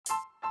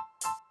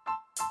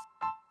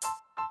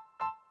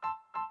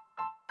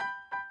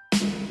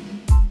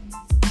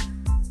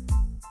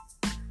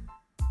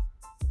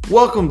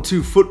Welcome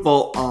to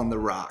Football on the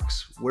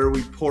Rocks, where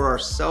we pour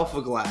ourselves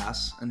a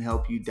glass and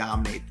help you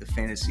dominate the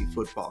fantasy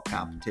football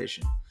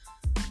competition.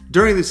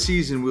 During the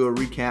season, we will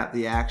recap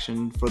the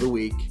action for the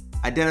week,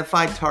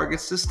 identify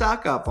targets to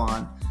stock up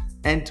on,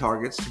 and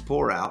targets to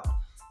pour out,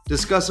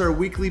 discuss our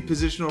weekly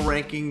positional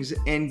rankings,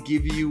 and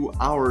give you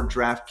our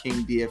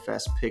DraftKings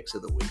DFS picks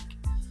of the week.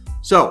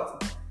 So,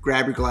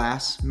 grab your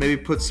glass, maybe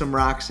put some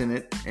rocks in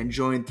it, and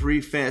join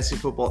three fantasy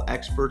football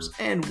experts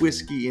and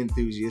whiskey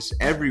enthusiasts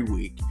every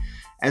week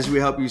as we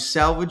help you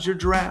salvage your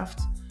draft,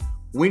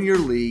 win your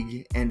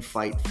league, and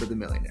fight for the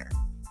millionaire.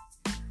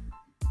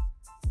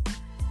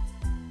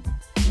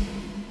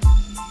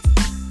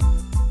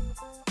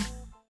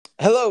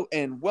 Hello,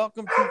 and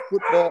welcome to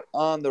Football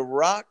on the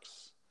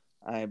Rocks.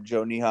 I am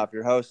Joe Niehoff,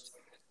 your host.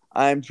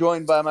 I am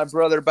joined by my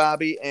brother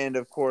Bobby and,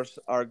 of course,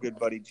 our good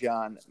buddy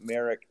John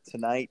Merrick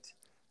tonight.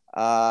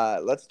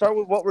 Let's start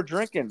with what we're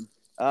drinking.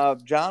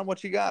 John,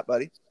 what you got,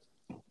 buddy?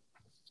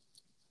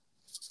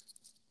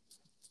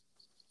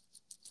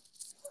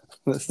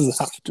 This is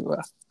off to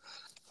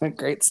a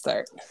great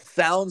start.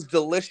 Sounds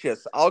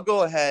delicious. I'll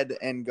go ahead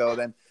and go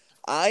then.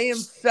 I am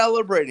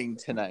celebrating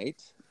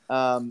tonight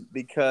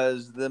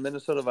because the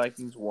Minnesota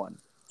Vikings won.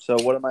 So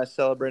what am I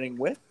celebrating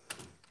with?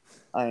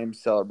 I am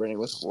celebrating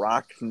with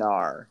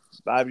Rocknar.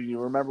 Bobby, do you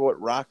remember what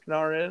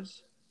Rocknar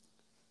is?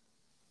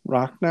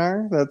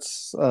 Rocknar?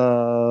 That's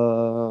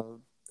no,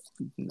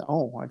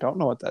 I don't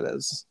know what that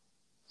is.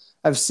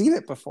 I've seen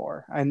it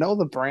before. I know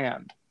the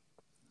brand.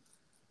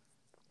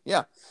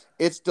 Yeah,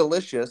 it's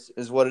delicious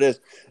is what it is.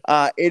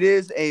 It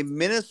is a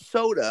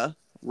Minnesota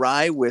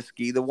rye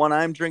whiskey. The one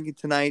I'm drinking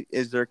tonight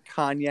is their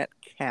cognac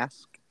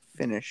cask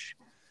finish.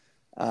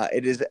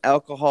 It is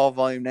alcohol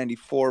volume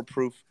 94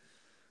 proof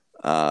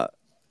for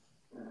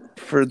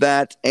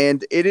that.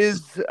 And it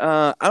is,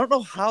 I don't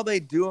know how they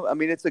do it. I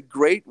mean, it's a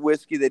great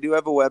whiskey. They do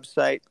have a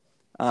website,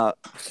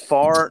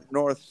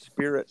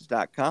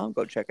 farnorthspirits.com.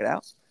 Go check it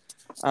out.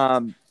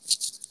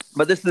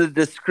 But this is a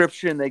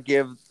description they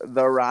give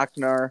the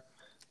Rocknar.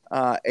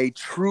 A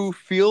true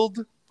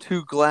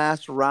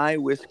field-to-glass rye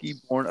whiskey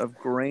born of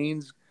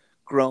grains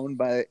grown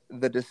by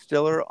the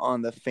distiller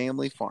on the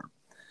family farm.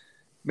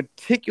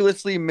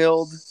 Meticulously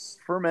milled,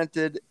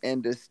 fermented,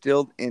 and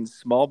distilled in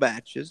small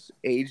batches,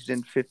 aged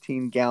in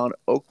 15-gallon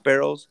oak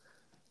barrels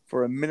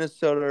for a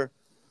Minnesota,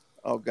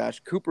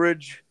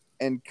 cooperage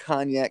and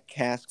cognac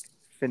cask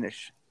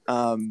finish.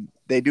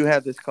 They do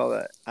have this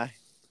called a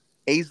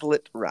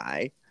Hazelet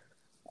rye.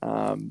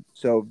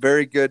 So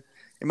very good.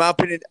 In my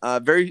opinion,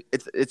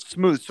 it's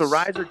smooth. So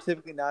ryes are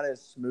typically not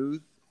as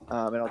smooth.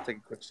 And I'll take a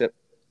quick sip.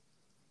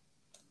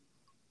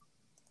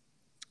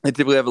 They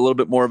typically have a little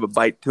bit more of a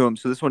bite to them.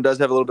 So this one does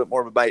have a little bit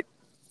more of a bite.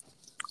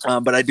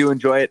 But I do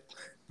enjoy it.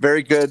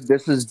 Very good.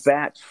 This is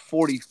batch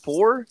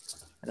 44.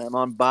 And I'm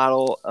on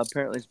bottle.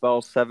 Apparently it's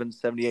bottle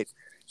 778.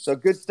 So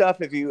good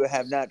stuff if you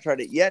have not tried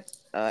it yet.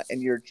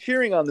 And you're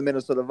cheering on the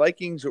Minnesota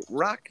Vikings.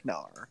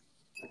 Rocknar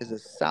is a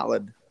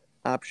solid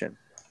option.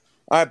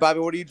 All right,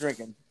 Bobby, what are you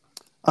drinking?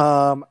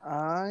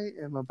 I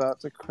am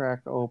about to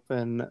crack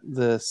open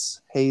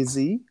this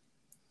hazy.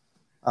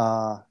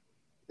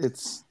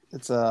 It's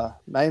a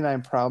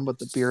 99 problem, but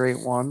the beer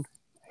ain't one.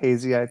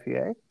 Hazy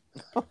IPA.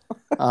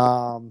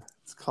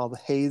 It's called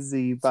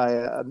Hazy by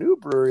a new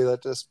brewery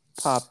that just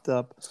popped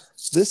up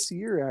this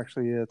year.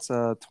 Actually, it's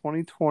a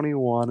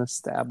 2021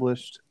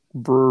 established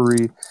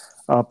brewery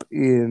up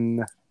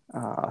in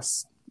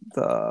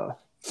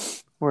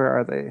where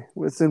are they?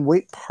 It's in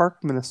Waite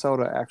Park,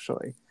 Minnesota.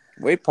 Actually,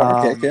 Waite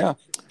Park, yeah.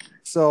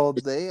 So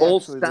they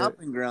old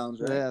stomping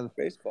grounds, right? Yeah,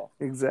 Baseball.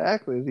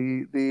 Exactly.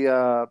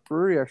 The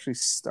brewery actually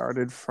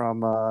started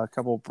from a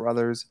couple of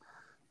brothers.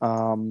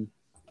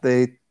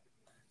 They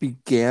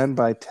began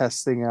by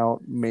testing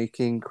out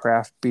making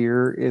craft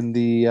beer in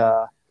the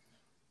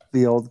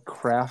old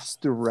Crafts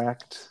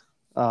Direct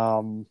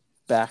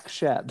back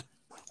shed.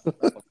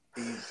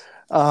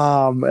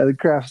 And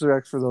Crafts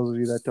Direct, for those of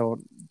you that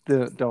don't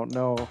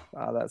know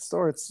that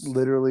store, it's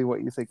literally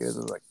what you think it is.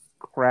 It's like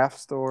a craft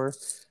store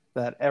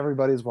that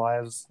everybody's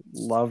wives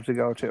love to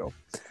go to.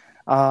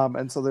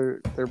 And so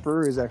their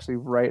brewery is actually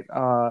right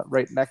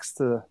next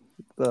to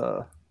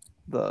the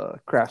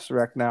Crafts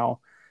Direct now.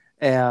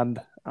 And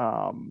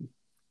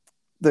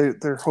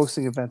they're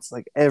hosting events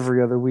like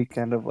every other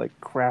weekend of like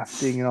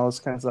crafting and all this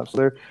kind of stuff.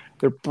 So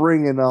they're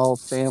bringing all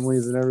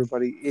families and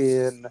everybody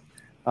in.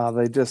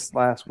 They just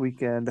last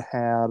weekend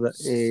had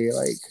a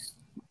like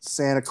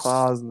Santa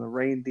Claus and the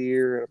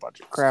reindeer and a bunch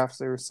of crafts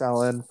they were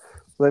selling.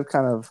 So they've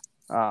kind of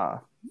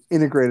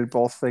integrated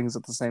both things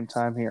at the same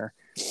time here.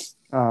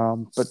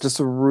 But just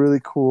a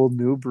really cool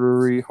new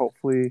brewery.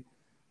 Hopefully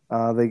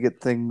they get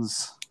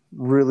things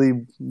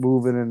really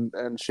moving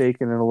and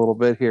shaking in a little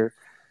bit here.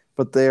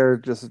 But they're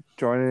just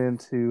joining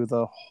into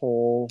the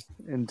whole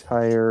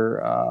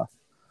entire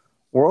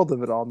world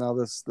of it all. Now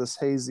this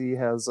hazy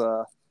has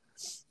a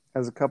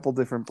couple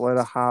different blend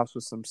of hops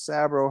with some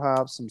Sabro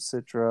hops, some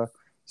Citra.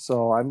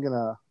 So I'm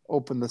gonna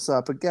open this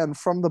up again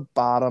from the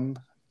bottom.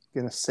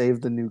 Gonna save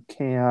the new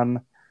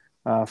can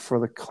for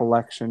the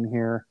collection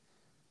here.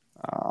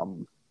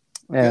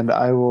 and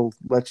I will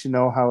let you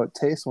know how it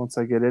tastes once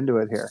I get into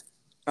it here.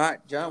 All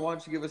right, John, why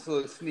don't you give us a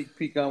little sneak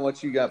peek on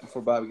what you got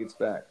before Bobby gets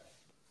back?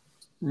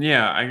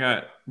 Yeah, I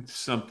got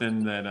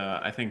something that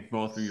I think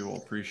both of you will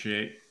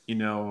appreciate.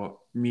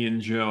 Me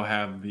and Joe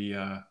have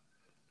the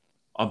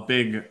a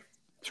big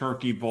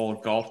turkey bowl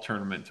golf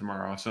tournament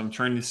tomorrow, so I'm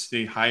trying to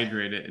stay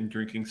hydrated and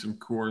drinking some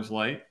Coors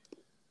Light.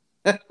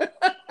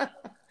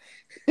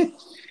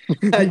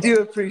 I do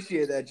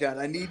appreciate that, John.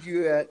 I need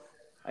you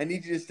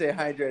to stay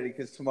hydrated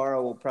because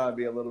tomorrow will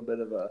probably be a little bit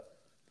of a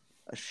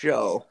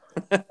show.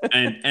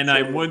 And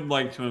I would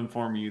like to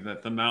inform you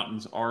that the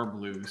mountains are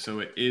blue, so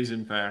it is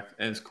in fact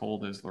as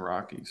cold as the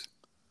Rockies.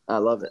 I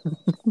love it.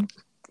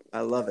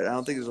 I love it. I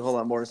don't think there's a whole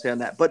lot more to say on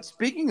that. But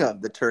speaking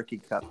of the Turkey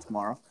Cup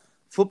tomorrow,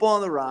 Football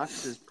on the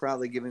Rocks is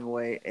proudly giving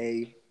away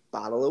a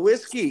bottle of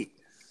whiskey.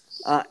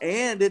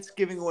 And it's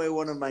giving away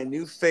one of my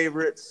new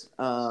favorites.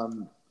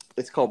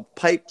 It's called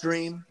Pipe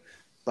Dream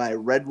by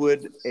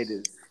Redwood. It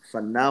is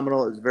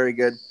phenomenal. It's very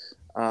good.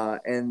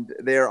 And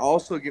they're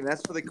also giving –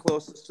 that's for the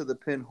closest to the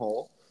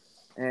pinhole.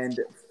 And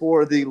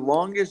for the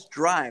longest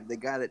drive, the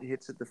guy that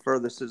hits it the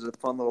furthest, there's a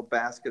fun little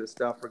basket of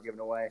stuff we're giving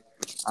away.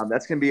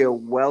 That's going to be a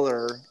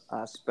Weller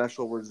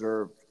Special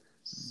Reserve.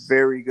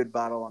 Very good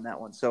bottle on that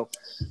one. So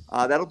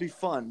that'll be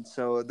fun.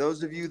 So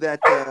those of you that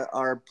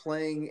are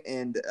playing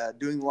and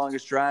doing the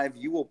longest drive,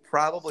 you will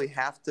probably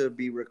have to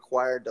be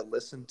required to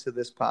listen to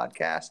this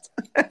podcast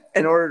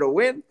in order to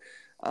win.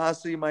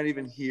 So you might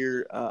even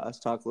hear us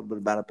talk a little bit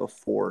about it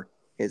before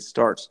it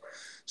starts.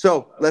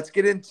 So let's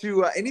get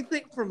into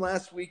anything from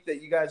last week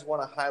that you guys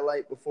want to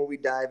highlight before we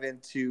dive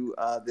into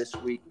this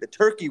week, the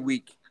Turkey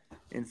Week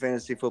in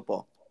fantasy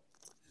football.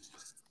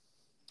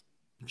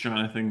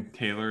 Jonathan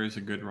Taylor is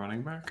a good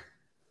running back.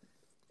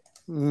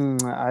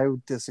 I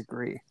would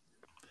disagree.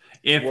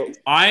 If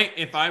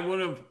I would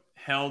have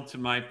held to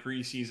my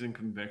preseason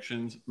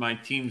convictions, my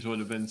teams would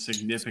have been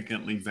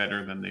significantly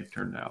better than they've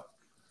turned out.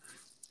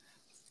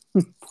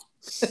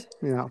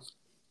 Yeah.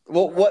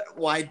 Well,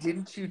 why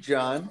didn't you,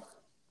 John?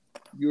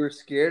 You were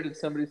scared? Did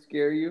somebody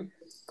scare you?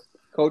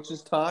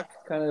 Coaches talk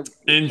kind of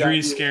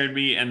injuries scared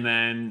me, and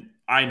then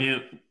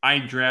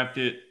I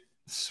drafted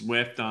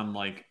Swift on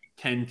like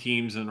 10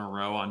 teams in a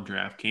row on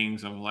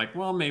DraftKings. I'm like,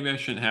 well, maybe I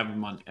shouldn't have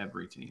him on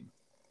every team.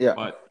 Yeah.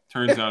 But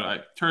turns out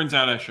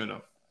I should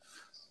have.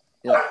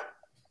 Yeah.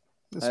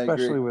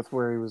 Especially with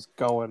where he was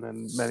going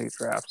in many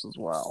drafts as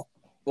well.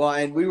 Well,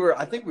 and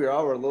I think we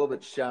all were a little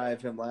bit shy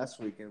of him last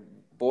week, and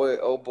boy,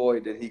 oh boy,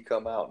 did he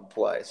come out and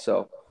play.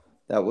 So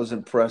that was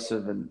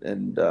impressive,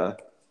 and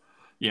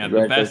yeah,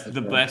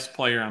 the best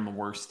player on the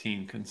worst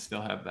team can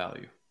still have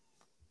value.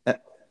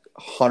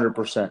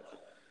 100%.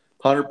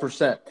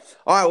 100%.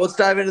 All right, let's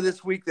dive into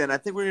this week then. I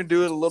think we're going to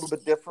do it a little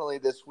bit differently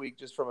this week,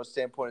 just from a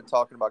standpoint of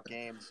talking about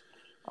games.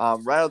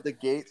 Right out the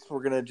gates,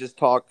 we're going to just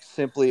talk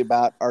simply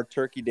about our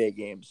Turkey Day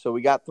games. So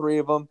we got 3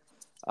 of them: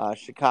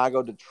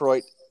 Chicago,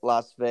 Detroit,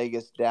 Las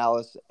Vegas,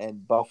 Dallas,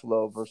 and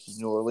Buffalo versus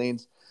New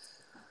Orleans.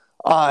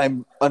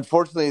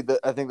 Unfortunately,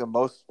 I think the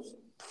most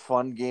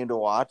fun game to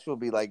watch will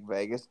be like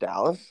Vegas,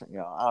 Dallas. I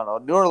don't know.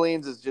 New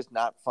Orleans is just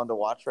not fun to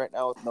watch right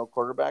now with no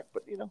quarterback,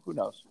 but who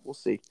knows? We'll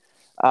see.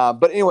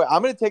 But anyway,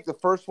 I'm going to take the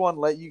first one,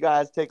 let you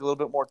guys take a little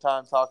bit more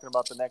time talking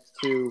about the next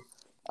 2.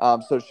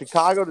 So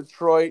Chicago,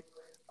 Detroit.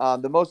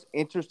 The most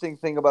interesting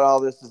thing about all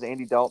this is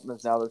Andy Dalton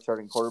is now their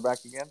starting quarterback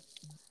again.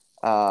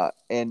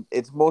 And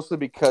it's mostly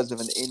because of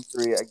an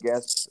injury, I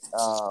guess.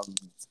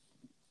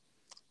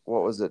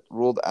 What was it?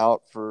 Ruled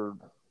out for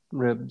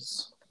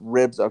ribs.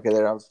 Okay,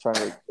 there. I was trying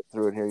to get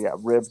through it here. Yeah,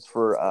 ribs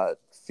for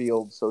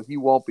Fields. So he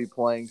won't be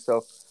playing.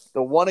 So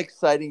the one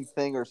exciting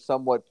thing, or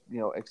somewhat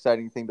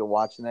exciting thing to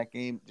watch in that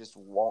game, just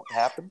won't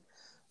happen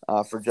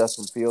for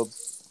Justin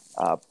Fields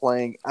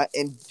playing.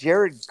 And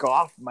Jared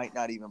Goff might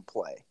not even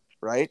play,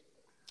 right?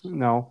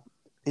 No.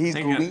 He's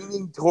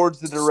leaning towards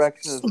the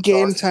direction of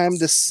game time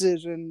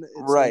decision. It's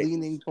right.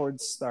 Leaning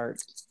towards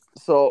start.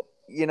 So,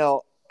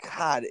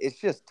 God, it's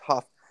just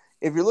tough.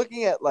 If you're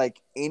looking at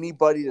like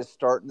anybody to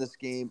start in this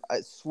game,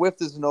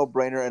 Swift is a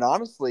no-brainer, and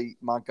honestly,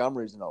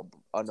 Montgomery's a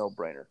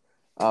no-brainer.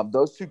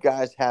 Those 2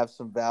 guys have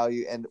some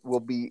value and will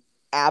be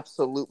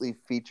absolutely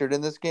featured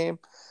in this game.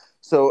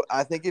 So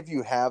I think if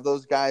you have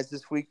those guys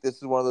this week, this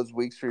is one of those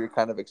weeks where you're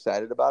kind of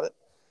excited about it.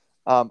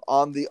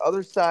 On the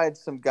other side,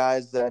 some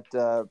guys that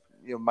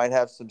might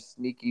have some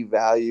sneaky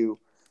value.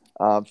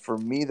 For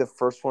me, the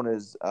first one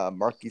is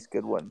Marquise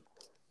Goodwin.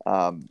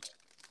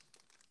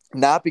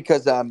 Not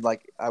because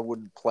I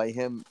wouldn't play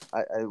him.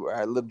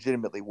 I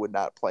legitimately would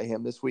not play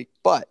him this week.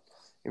 But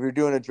if you're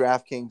doing a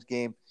DraftKings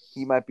game,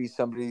 he might be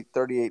somebody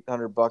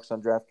 $3,800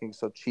 on DraftKings,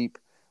 so cheap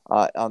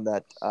on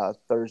that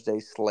Thursday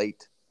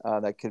slate.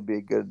 That could be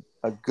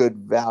a good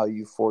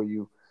value for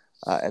you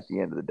at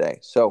the end of the day.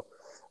 So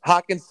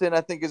Hawkinson,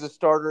 I think, is a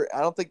starter. I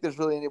don't think there's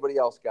really anybody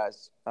else,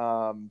 guys.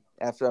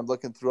 After I'm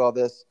looking through all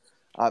this,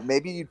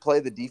 maybe you'd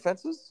play the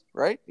defenses,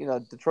 right?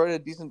 Detroit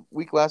had a decent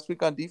week last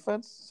week on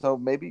defense, so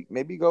maybe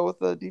go with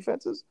the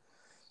defenses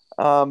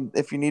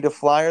if you need a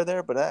flyer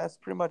there. But that's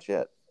pretty much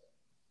it.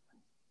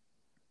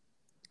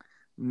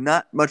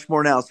 Not much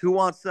more else. Who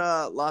wants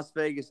Las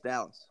Vegas,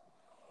 Dallas?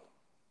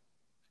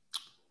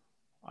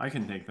 I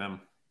can take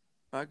them.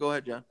 All right, go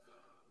ahead, John.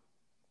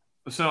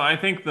 So I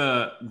think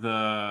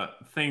the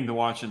thing to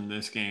watch in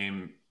this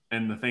game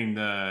and the thing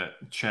to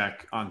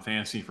check on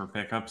fantasy for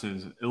pickups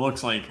is it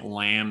looks like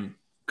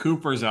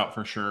Cooper's out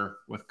for sure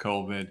with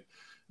COVID.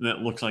 And it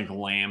looks like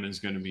Lamb is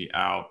going to be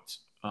out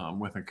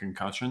with a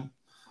concussion.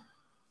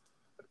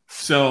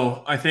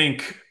 So I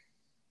think,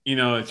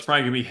 it's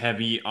probably going to be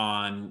heavy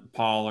on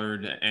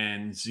Pollard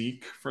and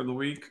Zeke for the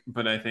week.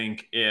 But I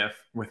think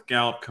with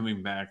Gallup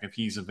coming back, if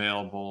he's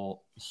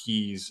available,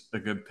 he's a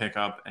good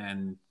pickup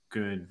and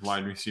good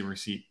wide receiver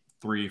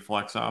C3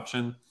 flex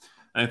option.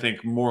 I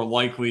think more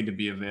likely to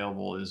be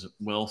available is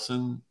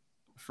Wilson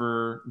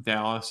for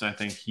Dallas. I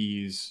think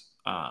he's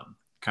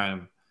kind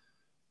of,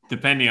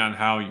 depending on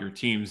how your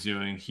team's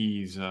doing,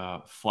 he's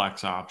a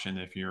flex option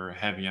if you're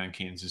heavy on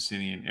Kansas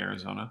City and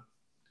Arizona.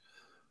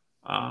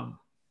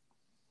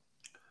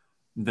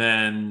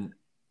 Then,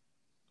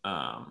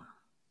 Renfro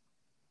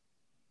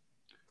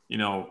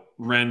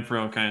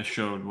kind of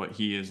showed what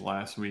he is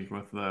last week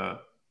with the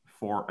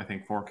 4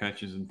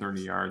 catches and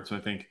 30 yards. So I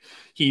think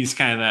he's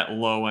kind of that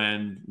low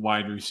end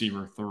wide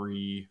receiver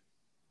 3.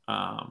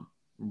 I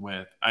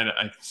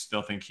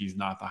still think he's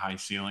not the high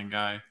ceiling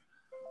guy.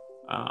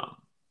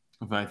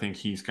 But I think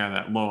he's kind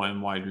of that low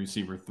end wide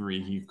receiver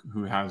 3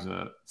 who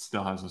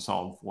still has a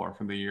solid floor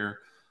for the year.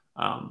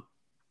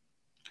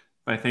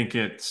 But I think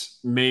it's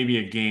maybe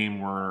a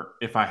game where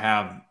if I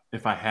have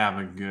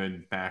a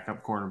good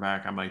backup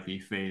quarterback, I might be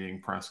fading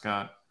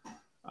Prescott.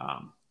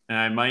 And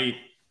I might,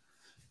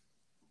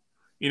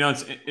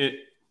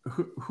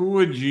 who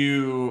would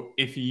you,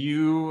 if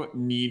you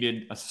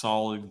needed a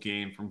solid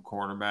game from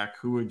quarterback,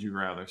 who would you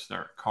rather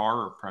start,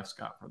 Carr or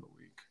Prescott for the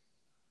week?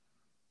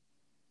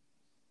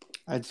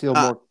 I'd feel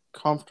more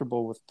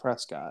comfortable with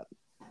Prescott.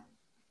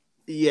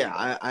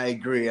 Yeah, I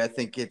agree. I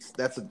think I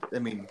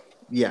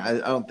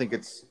don't think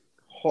it's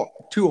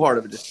too hard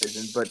of a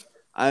decision, but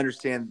I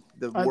understand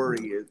the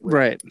worry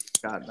with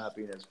Scott not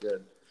being as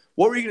good.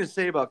 What were you going to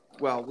say about?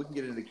 Well, we can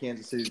get into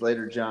Kansas City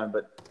later, John.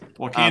 But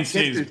Kansas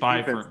City's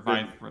bye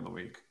for the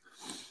week.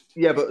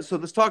 Yeah, but so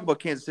let's talk about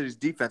Kansas City's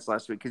defense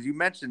last week because you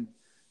mentioned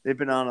they've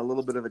been on a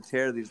little bit of a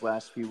tear these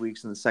last few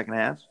weeks in the second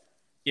half.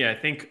 Yeah, I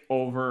think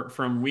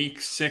from week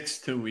 6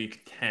 to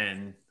week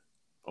 10,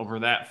 over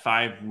that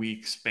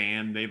 5-week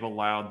span, they've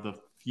allowed the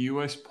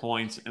fewest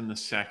points in the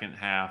second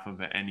half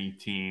of any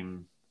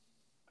team,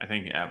 I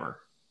think, ever.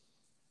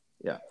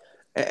 Yeah.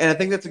 And I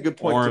think that's a good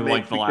point to make. Or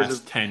like the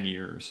last 10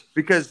 years.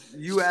 Because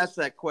you asked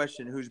that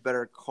question, who's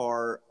better,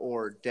 Carr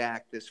or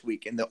Dak this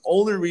week? And the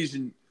only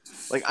reason,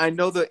 I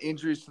know the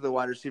injuries to the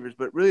wide receivers,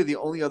 but really the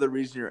only other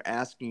reason you're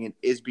asking it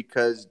is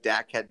because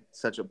Dak had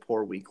such a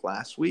poor week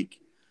last week.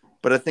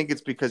 But I think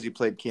it's because he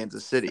played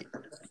Kansas City.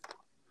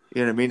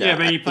 You know what I mean? Yeah,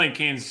 but he played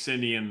Kansas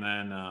City and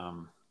then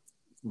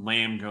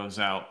Lamb goes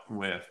out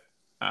with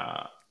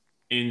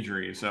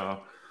injury.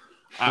 So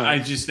I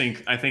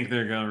think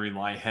they're going to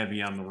rely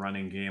heavy on the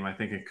running game. I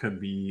think it could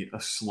be a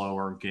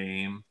slower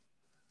game.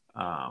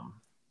 But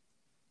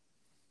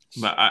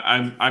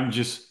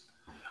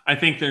I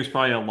think there's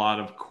probably a lot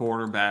of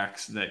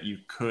quarterbacks that you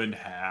could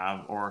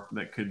have or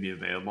that could be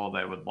available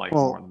that would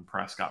more than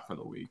Prescott for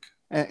the week.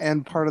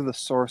 And part of the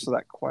source of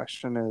that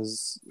question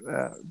is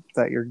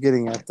that you're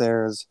getting at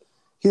there is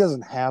he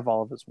doesn't have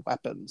all of his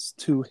weapons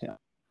to him.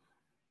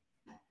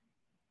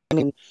 I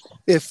mean,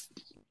 if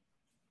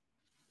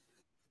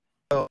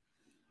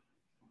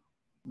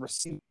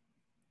receiver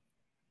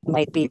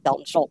might be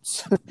Dalton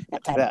Schultz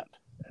at tight end.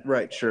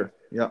 Right, sure.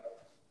 Yeah.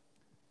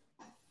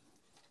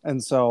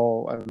 And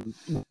so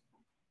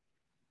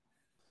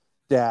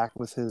Dak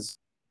with his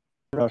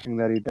rushing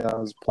that he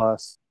does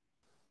plus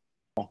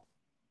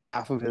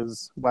half of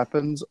his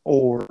weapons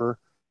or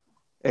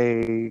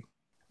a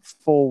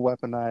full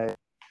weaponized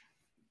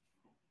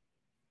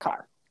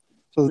Carr.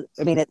 So,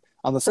 I mean,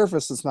 on the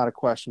surface, it's not a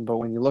question, but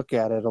when you look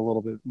at it a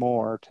little bit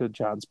more, to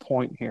John's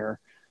point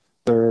here,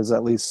 there is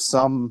at least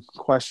some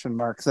question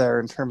mark there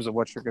in terms of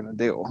what you're going to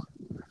do.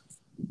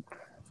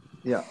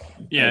 Yeah.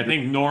 Yeah, I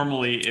think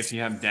normally if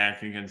you have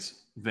Dak against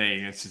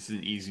Vegas, it's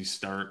an easy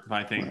start. But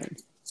I think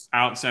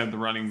outside of the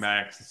running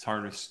backs, it's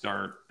hard to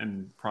start.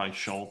 And probably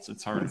Schultz,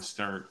 it's hard to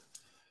start.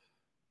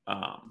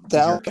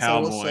 Dallas,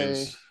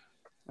 Cowboys.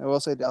 I will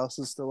say Dallas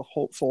is still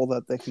hopeful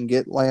that they can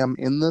get Lamb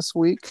in this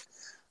week.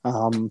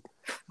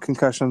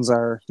 Concussions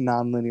are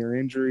nonlinear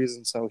injuries,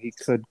 and so he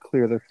could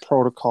clear the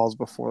protocols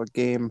before the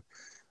game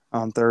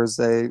on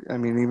Thursday. I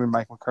mean, even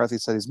Mike McCarthy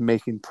said he's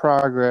making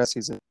progress.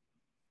 He's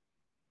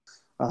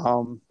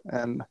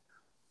and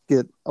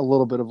get a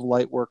little bit of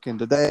light work in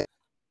today,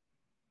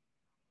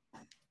 a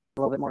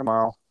little bit more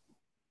tomorrow.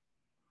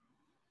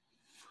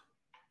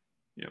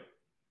 Yep.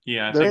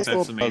 Yeah, I think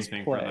that's the main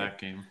thing for that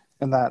game.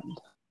 And that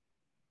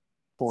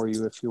for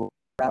you if you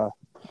are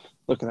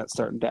looking at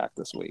starting Dak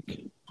this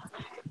week.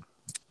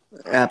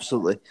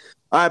 Absolutely.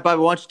 All right,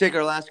 Bobby, why don't you take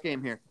our last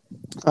game here?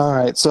 All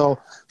right. So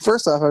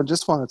first off, I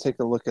just want to take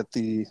a look at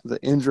the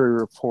injury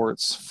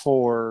reports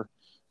for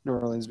New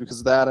Orleans,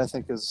 because that I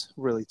think is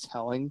really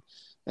telling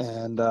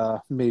and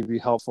maybe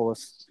helpful if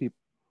people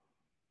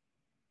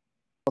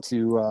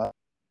to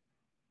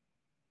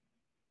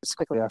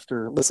quickly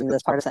after listening to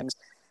this part of things.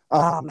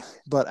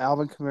 But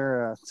Alvin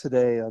Kamara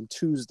today on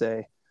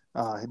Tuesday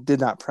did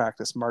not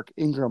practice. Mark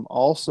Ingram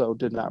also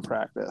did not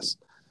practice,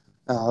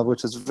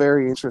 which is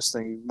very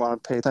interesting. You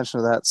want to pay attention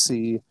to that,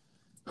 see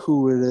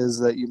who it is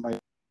that you might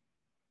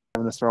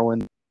want to throw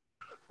in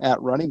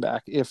at running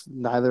back if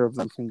neither of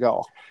them can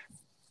go.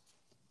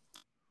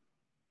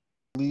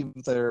 I believe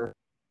their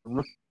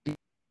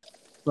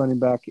running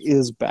back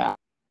is back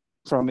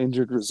from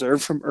injured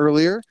reserve from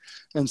earlier,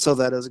 and so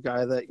that is a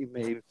guy that you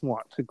may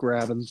want to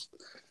grab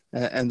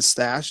and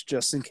stash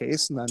just in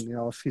case. And then,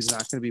 if he's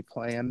not going to be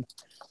playing,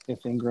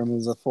 if Ingram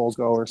is a full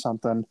go or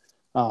something,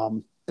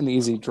 an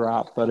easy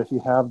drop. But if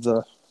you have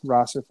the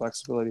roster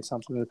flexibility,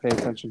 something to pay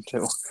attention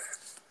to.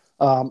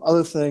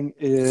 Other thing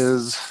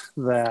is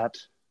that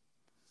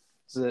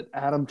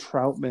Adam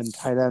Troutman,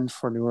 tight end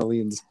for New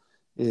Orleans,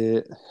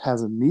 it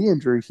has a knee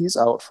injury. He's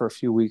out for a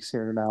few weeks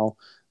here now.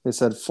 They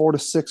said 4 to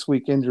 6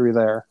 week injury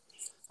there.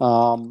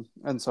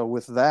 And so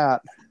with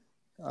that,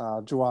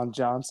 Juwan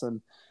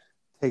Johnson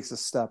takes a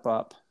step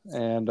up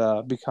and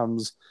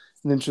becomes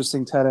an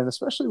interesting tight end,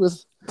 especially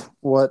with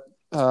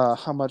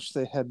how much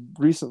they had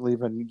recently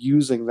been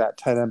using that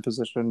tight end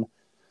position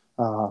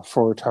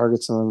for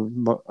targets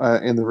in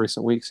the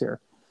recent weeks here.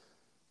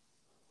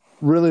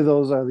 Really,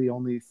 those are the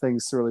only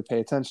things to really pay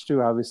attention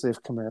to. Obviously,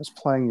 if Kamara's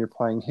playing, you're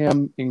playing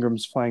him.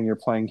 Ingram's playing, you're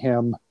playing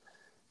him.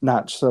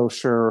 Not so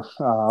sure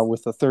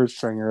with the third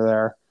stringer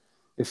there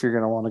if you're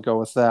going to want to go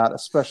with that,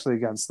 especially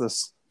against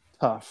this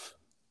tough,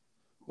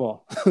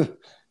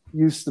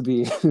 used to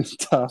be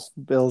tough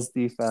Bills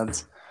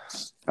defense.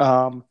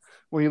 When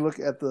you look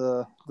at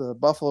the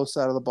Buffalo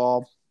side of the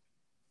ball,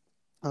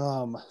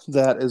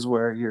 that is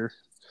where you're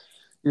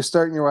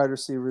starting your wide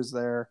receivers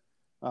there.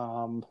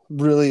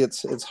 Really,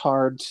 it's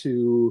hard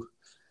to.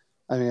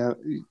 I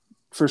mean,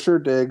 for sure,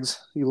 Diggs.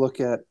 You look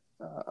at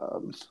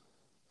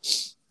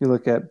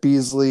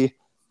Beasley.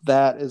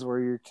 That is where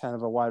you're kind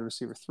of a wide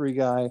receiver 3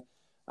 guy.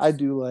 I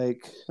do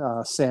like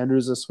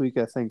Sanders this week.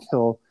 I think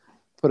he'll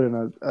put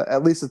in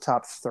at least a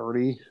top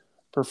 30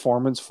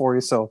 performance for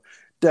you. So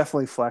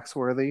definitely flex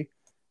worthy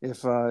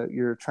if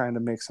you're trying to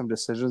make some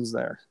decisions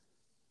there.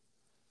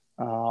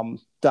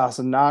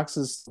 Dawson Knox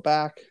is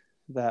back.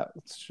 That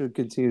should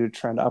continue to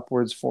trend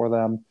upwards for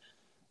them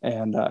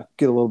and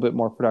get a little bit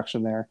more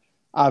production there.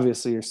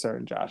 Obviously, you're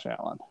starting Josh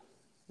Allen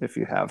if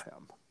you have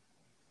him.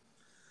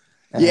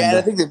 And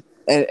I think that,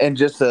 and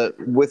just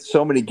with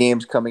so many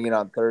games coming in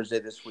on Thursday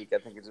this week, I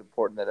think it's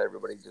important that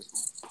everybody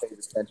just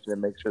pays attention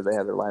and make sure they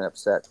have their lineup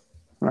set.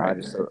 Right.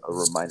 Just a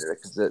reminder,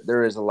 because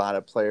there is a lot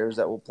of players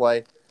that will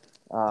play.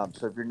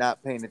 So if you're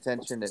not paying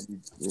attention and you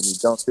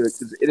don't do it,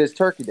 because it is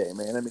Turkey Day,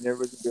 man. I mean,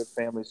 everybody's a good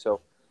family,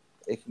 so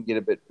it can get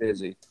a bit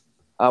busy.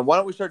 Why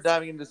don't we start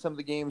diving into some of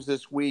the games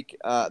this week?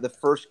 The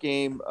first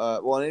game,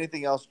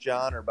 anything else,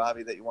 John or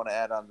Bobby, that you want to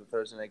add on the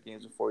Thursday night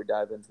games before we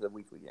dive into the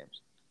weekly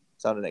games?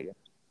 Sunday night games.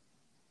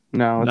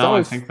 No,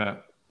 I think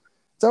that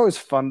it's always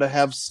fun to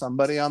have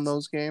somebody on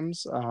those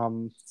games,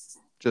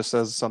 just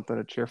as something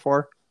to cheer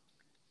for.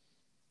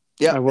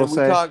 Yeah,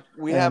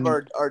 we have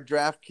our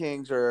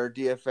DraftKings or our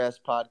DFS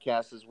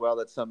podcast as well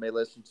that some may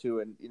listen to,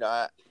 and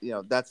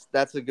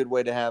that's a good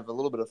way to have a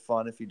little bit of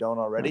fun if you don't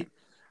already.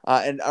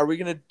 And are we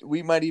gonna?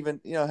 We might even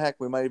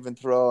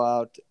throw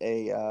out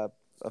a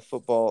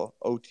football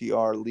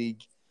OTR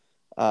league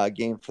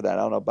game for that.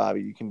 I don't know,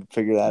 Bobby. You can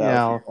figure that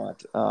out if you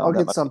want. I'll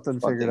get something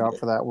figured out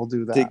for that. We'll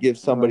do that to give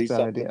somebody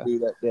something to do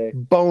that day.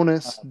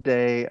 Bonus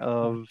day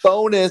of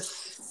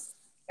bonus.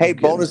 Hey,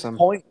 bonus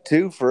point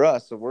too for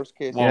us. The worst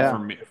case.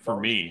 For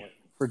me.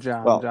 For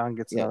John. John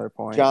gets another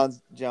point.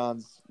 John's.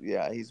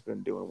 He's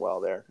been doing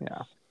well there.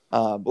 Yeah.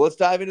 But let's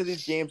dive into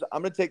these games.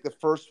 I'm going to take the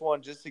first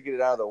one just to get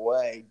it out of the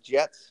way.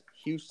 Jets,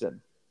 Houston.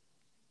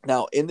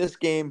 Now, in this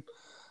game,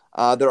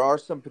 there are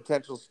some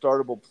potential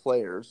startable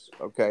players.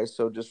 Okay,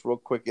 so just real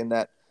quick in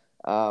that,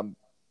 and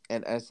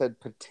I said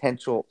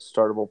potential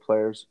startable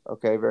players.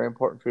 Okay, very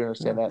important for you to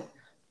understand that.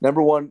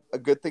 Number one, a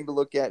good thing to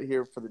look at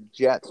here for the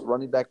Jets,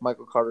 running back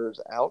Michael Carter is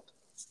out.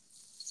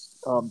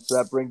 So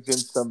that brings in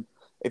some.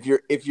 If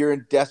you're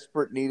in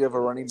desperate need of a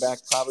running back,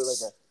 probably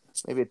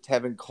maybe a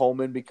Tevin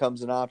Coleman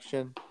becomes an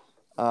option.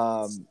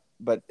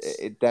 But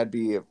that'd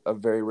be a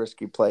very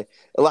risky play.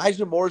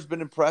 Elijah Moore's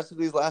been impressive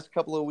these last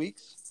couple of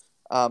weeks,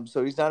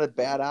 so he's not a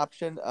bad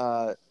option.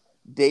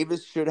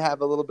 Davis should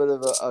have a little bit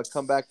of a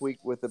comeback week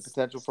with the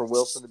potential for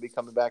Wilson to be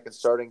coming back and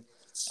starting.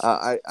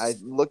 I'm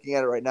looking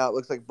at it right now. It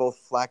looks like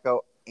both Flacco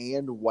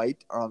and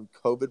White are on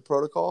COVID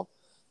protocol.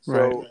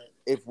 So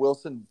if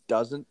Wilson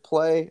doesn't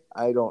play,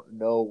 I don't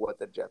know what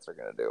the Jets are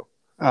going to do.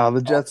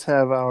 The Jets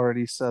have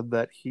already said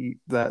that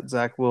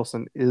Zach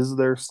Wilson is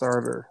their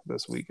starter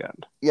this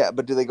weekend. Yeah,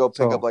 but do they go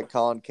pick up like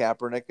Colin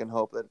Kaepernick and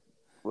hope that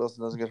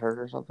Wilson doesn't get hurt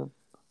or something?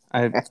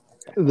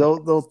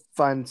 They'll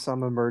find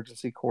some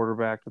emergency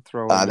quarterback to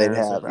throw in there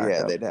as their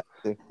backup. they'd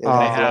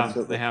have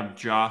to. They have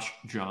Josh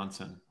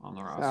Johnson on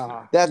the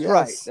roster. That's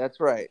yes.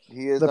 right.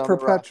 He is the on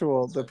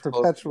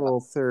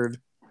perpetual third.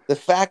 The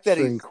fact that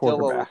he's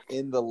quarterback still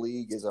in the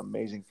league is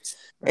amazing.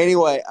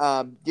 Anyway,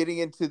 getting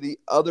into the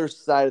other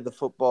side of the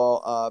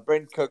football,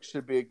 Brandin Cooks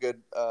should be a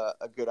good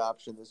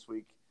option this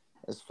week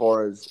as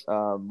far as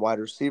wide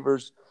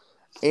receivers.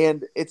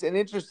 And it's an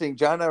interesting.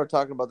 John and I were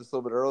talking about this a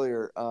little bit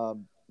earlier,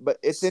 but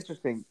it's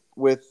interesting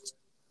with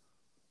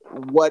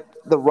what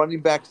the running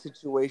back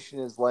situation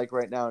is like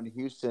right now in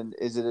Houston.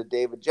 Is it a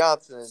David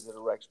Johnson? Is it a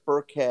Rex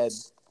Burkhead?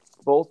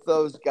 Both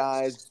those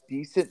guys,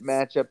 decent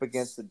matchup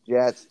against the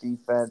Jets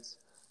defense,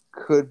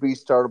 could be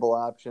startable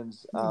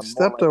options. You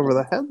stepped over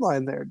the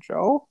headline there,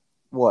 Joe.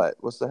 What?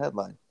 What's the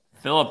headline?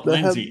 Philip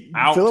Lindsay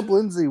out. Philip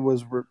Lindsay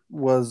was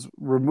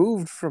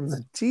removed from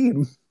the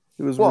team.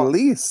 He was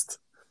released.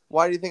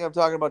 Why do you think I'm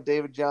talking about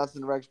David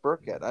Johnson and Rex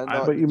Burkhead? I don't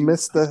know. But you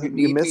missed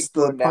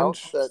the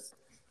punch.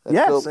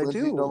 Yes, I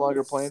do. No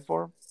longer playing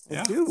for him.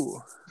 I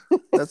do.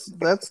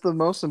 That's the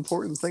most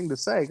important thing to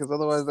say, because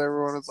otherwise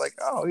everyone is like,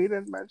 "Oh, he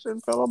didn't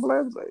mention Philip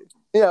Lindsay."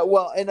 Yeah,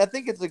 well, and I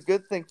think it's a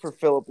good thing for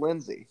Philip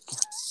Lindsay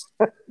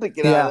to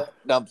get out of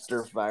that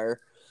dumpster fire.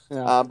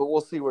 Yeah. But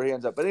we'll see where he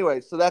ends up. But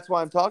anyway, so that's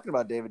why I'm talking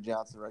about David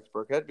Johnson, Rex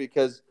Burkhead,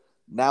 because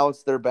now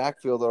it's their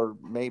backfield, or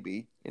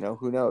maybe,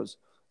 who knows?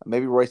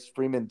 Maybe Royce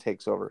Freeman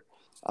takes over.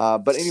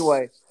 But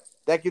anyway,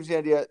 that gives you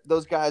an idea.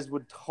 Those guys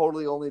would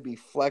totally only be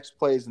flex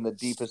plays in the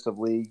deepest of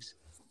leagues,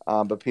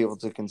 but people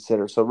to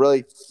consider. So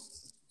really,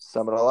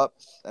 sum it all up,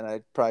 and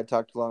I probably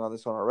talked too long on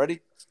this one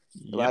already.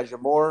 Yep. Elijah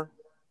Moore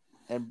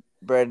and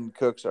Brandin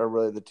Cooks are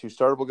really the two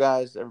startable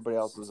guys. Everybody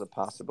else is a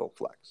possible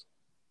flex.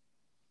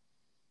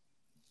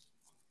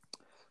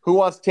 Who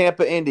wants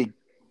Tampa Indy?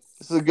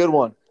 This is a good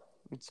one.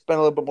 Let's spend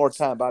a little bit more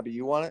time. Bobby,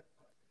 you want it?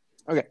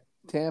 Okay.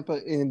 Tampa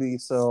Indy.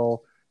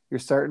 So you're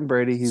starting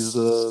Brady. He's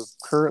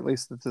currently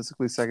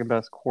statistically second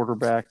best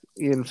quarterback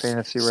in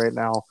fantasy right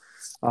now.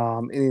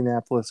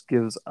 Indianapolis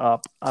gives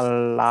up a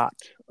lot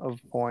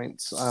of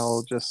points.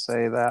 I'll just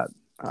say that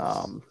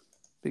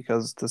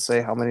because to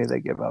say how many they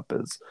give up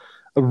is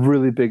a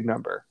really big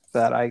number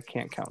that I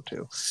can't count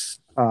to.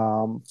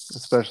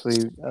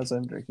 Especially as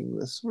I'm drinking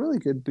this really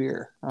good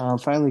beer.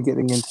 Finally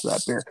getting into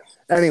that beer.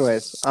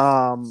 Anyways,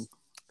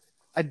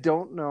 I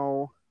don't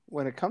know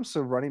when it comes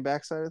to running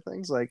back side of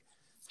things, like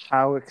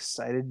how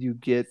excited you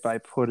get by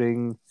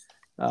putting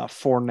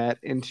Fournette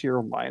into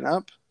your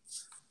lineup.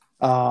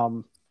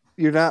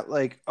 You're not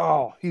like,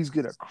 oh, he's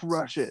gonna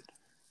crush it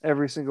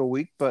every single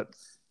week. But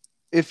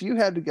if you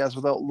had to guess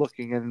without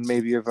looking, and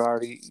maybe you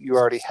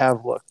already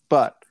have looked,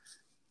 but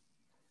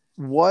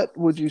what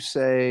would you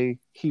say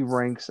he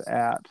ranks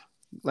at,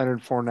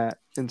 Leonard Fournette,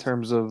 in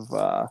terms of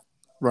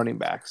running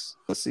backs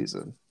this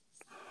season?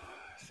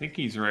 I think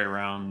he's right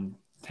around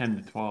 10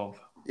 to 12.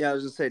 Yeah, I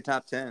was going to say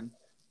top 10.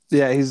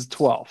 Yeah, he's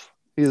 12.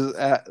 He's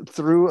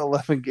through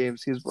 11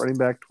 games, he's running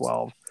back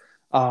 12.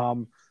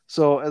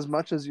 So as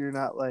much as you're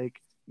not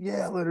like,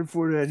 yeah, Leonard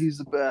Fournette, he's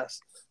the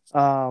best.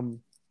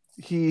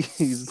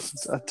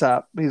 He's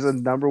a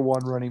number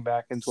one running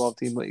back in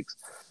 12-team leagues.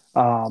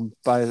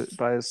 By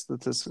his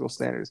statistical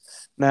standards.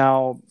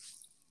 Now,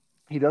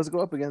 he does go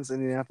up against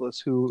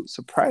Indianapolis, who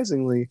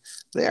surprisingly,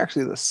 they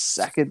actually the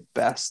second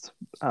best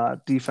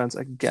defense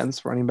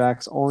against running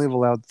backs, only have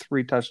allowed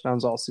 3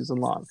 touchdowns all season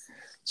long.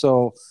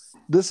 So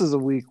this is a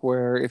week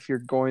where if you're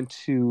going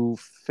to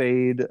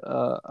fade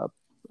a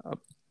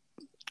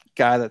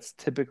guy that's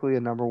typically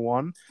a number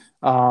one,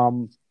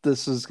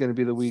 this is going to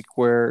be the week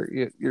where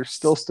you're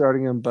still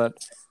starting him, but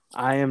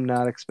I am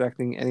not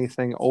expecting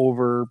anything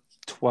over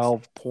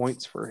 12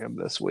 points for him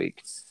this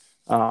week.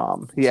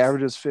 He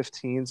averages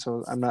 15,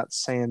 so I'm not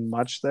saying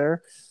much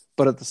there,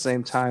 but at the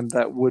same time,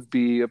 that would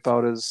be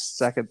about his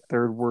second,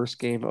 third worst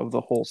game of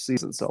the whole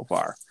season so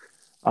far.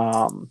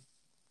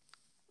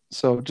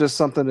 So just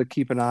something to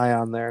keep an eye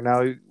on there.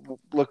 Now, you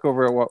look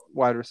over at what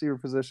wide receiver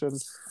position.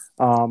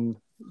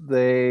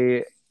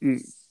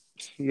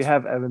 You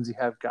have Evans, you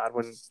have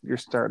Godwin, you're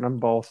starting them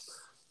both.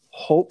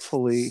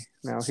 Hopefully,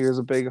 now here's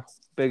a big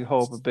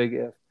hope, a big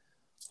if.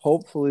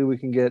 Hopefully we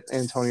can get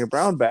Antonio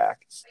Brown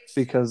back,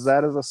 because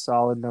that is a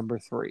solid number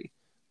 3.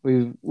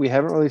 We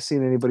haven't really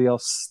seen anybody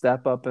else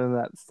step up in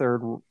that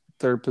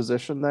third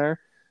position there.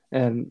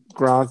 And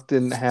Gronk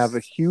didn't have a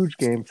huge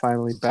game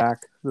finally back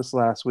this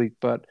last week,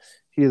 but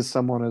he is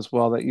someone as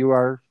well that you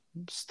are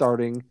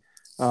starting,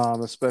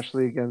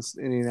 especially against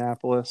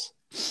Indianapolis.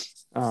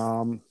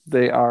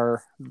 They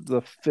are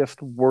the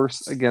 5th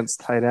worst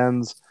against tight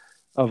ends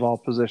of all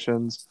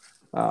positions.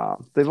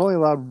 They've only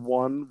allowed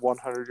one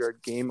 100-yard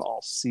game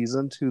all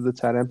season to the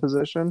tight end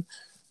position,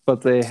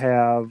 but they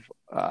have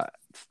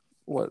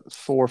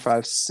 4,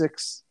 5,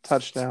 6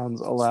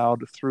 touchdowns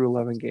allowed through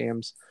 11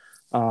 games.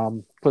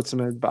 Puts them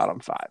in bottom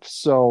 5.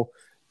 So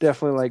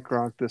definitely like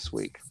Gronk this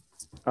week.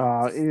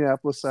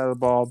 Indianapolis side of the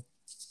ball,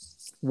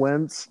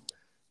 Wentz,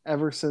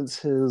 ever since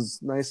his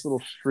nice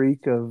little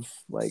streak of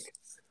like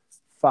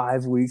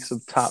 5 weeks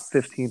of top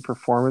 15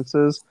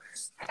 performances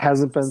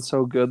hasn't been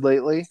so good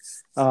lately.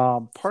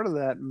 Part of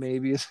that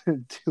maybe is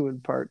due in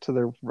part to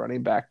their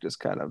running back just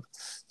kind of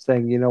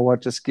saying, you know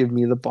what, just give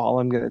me the ball.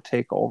 I'm going to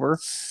take over.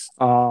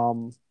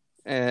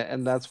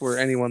 And that's where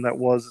anyone that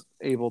was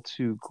able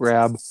to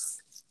grab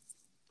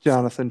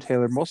Jonathan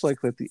Taylor, most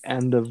likely at the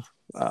end of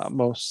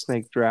most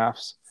snake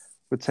drafts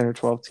with 10 or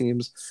 12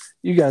 teams,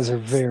 you guys are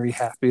very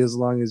happy as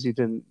long as you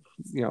didn't,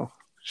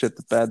 shit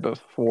the bed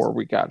before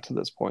we got to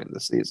this point in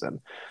the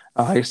season.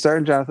 You're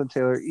starting Jonathan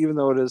Taylor, even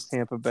though it is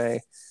Tampa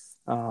Bay.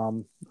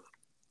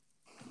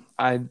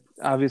 I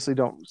obviously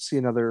don't see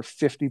another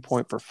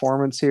 50-point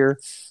performance here,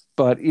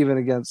 but even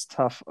against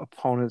tough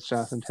opponents,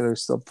 Jonathan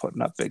Taylor's still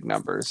putting up big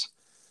numbers.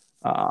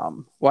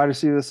 Wide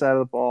receiver side of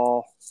the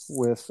ball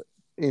with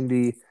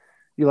Indy,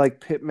 you like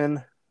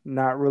Pittman,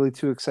 not really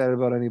too excited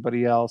about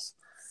anybody else.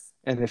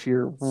 And if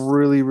you're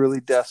really,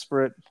 really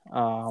desperate,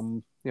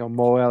 Mo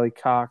Alley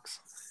Cox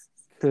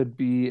could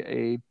be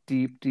a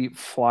deep, deep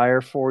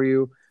flyer for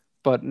you,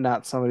 but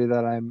not somebody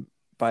that I'm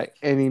by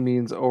any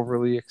means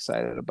overly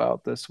excited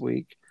about this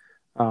week.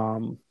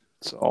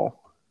 So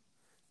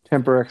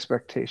temper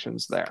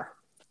expectations there.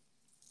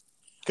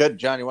 Good.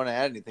 John, you want to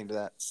add anything to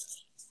that?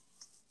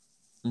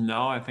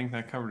 No, I think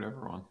that covered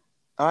everyone.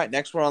 All right,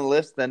 next one on the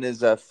list then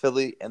is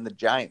Philly and the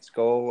Giants.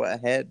 Go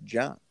ahead,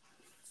 John.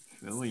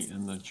 Philly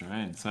and the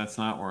Giants. That's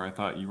not where I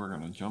thought you were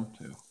going to jump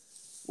to.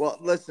 Well,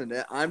 listen,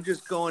 I'm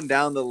just going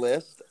down the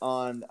list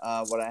on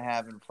what I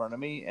have in front of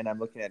me, and I'm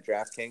looking at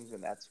DraftKings,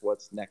 and that's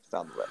what's next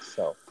on the list.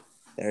 So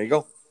there you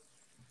go.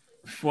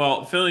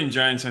 Well, Philly and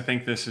Giants, I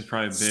think this is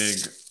probably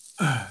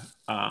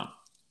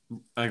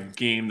a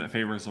game that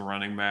favors the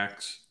running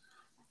backs.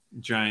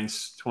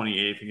 Giants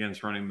 28th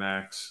against running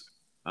backs.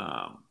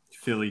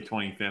 Philly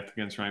 25th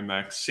against running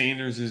backs.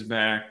 Sanders is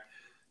back.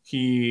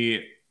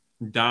 He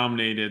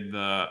dominated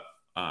the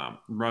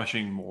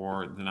rushing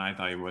more than I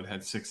thought he would.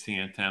 Had 16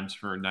 attempts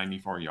for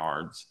 94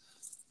 yards,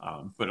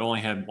 but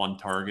only had one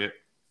target,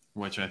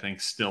 which I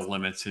think still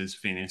limits his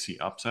fantasy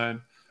upside.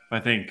 But I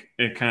think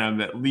it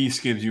kind of at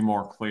least gives you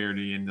more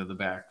clarity into the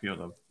backfield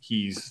of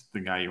he's the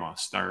guy you want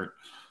to start.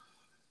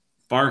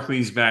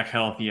 Barkley's back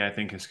healthy. I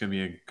think it's going to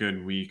be a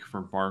good week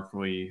for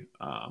Barkley.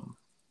 I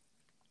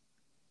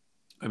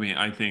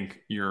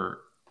think you're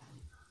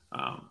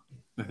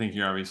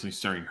obviously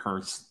starting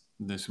Hurts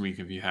this week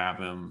if you have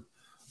him.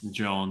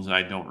 Jones,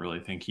 I don't really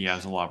think he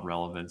has a lot of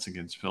relevance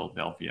against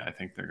Philadelphia. I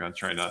think they're going to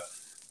try to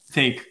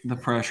take the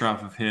pressure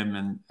off of him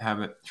and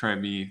have it try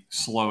to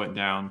slow it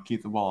down,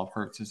 keep the ball off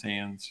Hurts'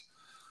 hands,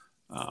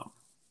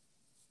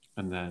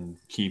 and then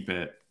keep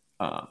the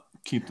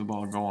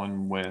ball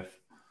going with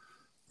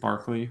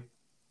Barkley.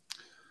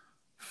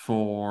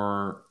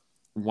 For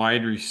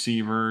wide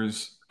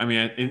receivers, I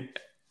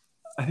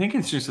think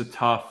it's just a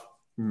tough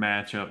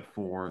matchup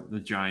for the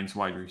Giants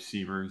wide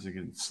receivers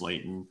against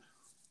Slayton.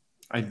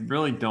 I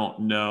really don't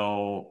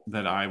know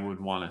that I would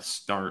want to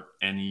start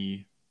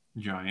any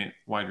Giant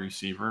wide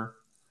receiver.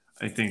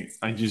 I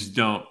just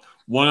don't.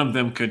 One of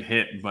them could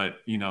hit, but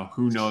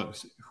who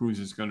knows whose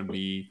it's going to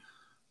be.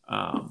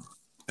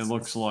 It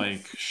looks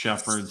like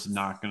Shepard's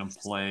not going to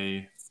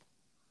play.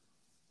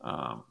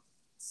 I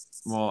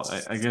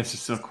guess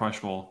it's still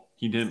questionable.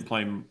 He didn't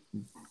play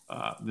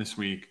this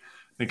week.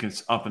 I think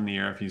it's up in the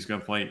air if he's going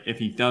to play. If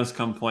he does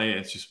come play,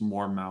 it's just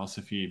more mouths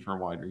to feed for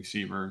wide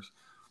receivers.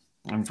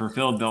 And for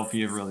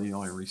Philadelphia, really the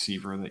only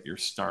receiver that you're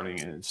starting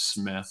is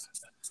Smith.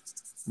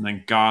 And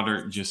then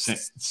Goddard just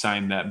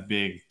signed that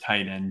big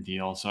tight end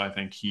deal. So I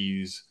think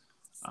he's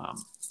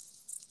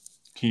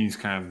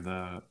kind of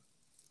the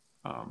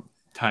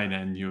tight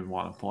end you would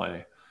want to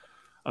play.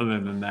 Other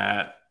than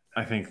that,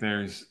 I think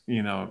there's,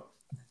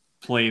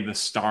 play the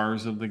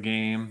stars of the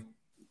game.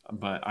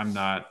 But I'm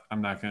not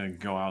going to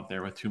go out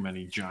there with too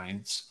many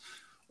Giants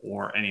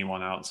or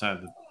anyone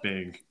outside the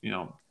big,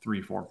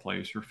 3-4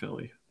 plays for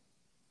Philly.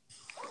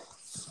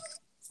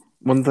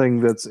 One thing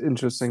that's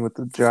interesting with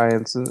the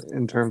Giants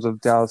in terms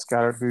of Dallas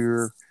Goedert, who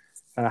you're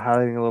kind of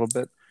highlighting a little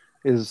bit,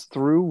 is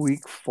through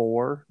week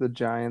 4, the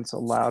Giants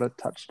allowed a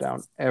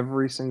touchdown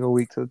every single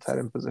week to the tight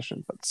end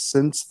position. But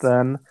since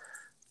then,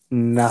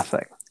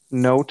 nothing.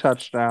 No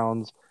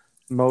touchdowns.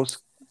 Most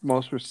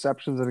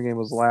receptions in the game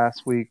was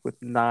last week with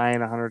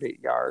 108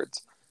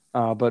 yards.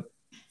 But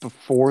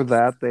before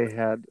that, they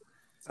had,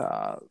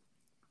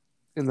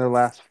 in their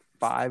last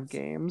 5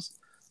 games,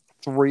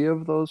 3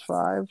 of those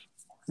 5,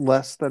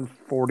 less than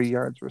 40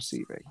 yards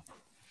receiving.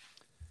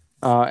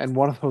 And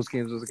one of those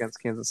games was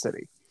against Kansas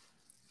City.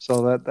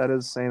 So that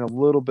is saying a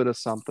little bit of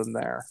something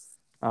there.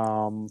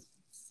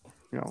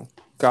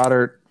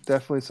 Goddard,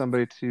 definitely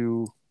somebody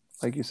to,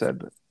 like you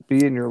said,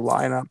 be in your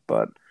lineup.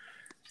 But,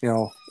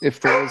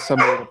 if there is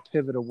somebody to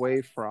pivot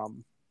away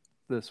from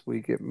this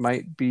week, it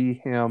might be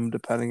him,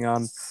 depending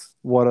on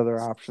what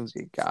other options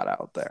you got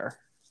out there.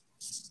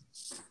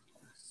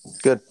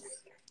 Good.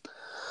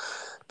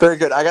 Very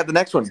good. I got the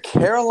next one,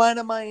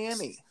 Carolina,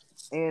 Miami.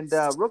 And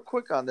real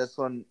quick on this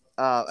one,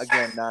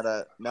 again, not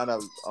a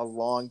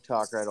long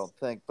talker, I don't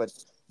think, but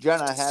John,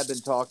 I had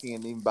been talking,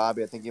 and even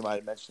Bobby, I think you might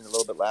have mentioned a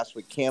little bit last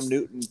week. Cam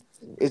Newton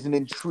is an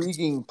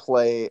intriguing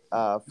play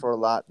for a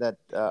lot that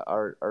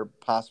are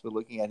possibly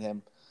looking at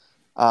him.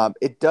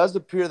 It does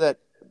appear that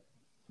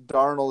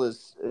Darnold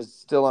is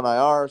still on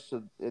IR,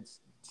 so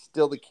it's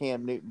still the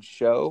Cam Newton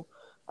show.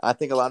 I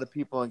think a lot of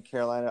people in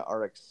Carolina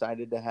are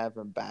excited to have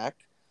him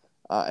back.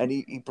 And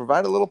he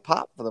provided a little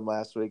pop for them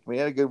last week. He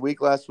had a good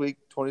week last week,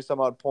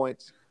 20-some-odd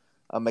points.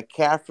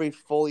 McCaffrey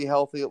fully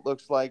healthy, it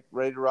looks like,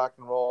 ready to rock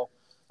and roll.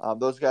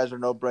 Those guys are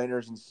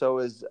no-brainers, and so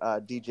is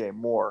DJ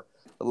Moore.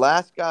 The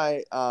last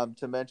guy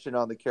to mention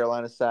on the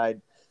Carolina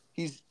side,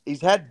 he's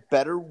had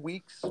better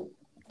weeks.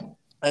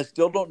 I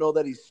still don't know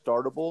that he's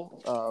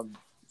startable,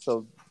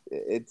 so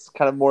it's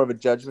kind of more of a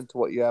judgment to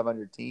what you have on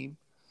your team.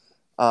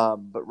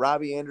 But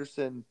Robbie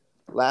Anderson,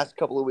 last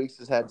couple of weeks,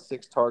 has had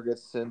 6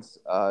 targets since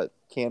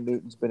Cam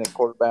Newton's been at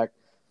quarterback,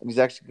 and he's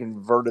actually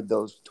converted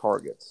those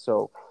targets.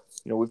 So,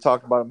 we've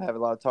talked about him having a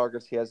lot of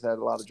targets. He has had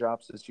a lot of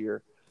drops this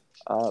year.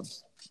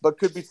 But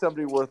could be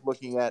somebody worth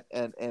looking at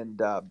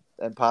and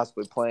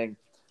possibly playing.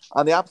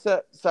 On the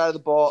opposite side of the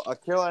ball,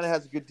 Carolina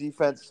has a good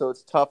defense, so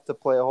it's tough to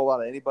play a whole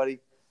lot of anybody.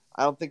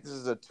 I don't think this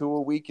is a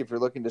Tua week. If you're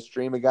looking to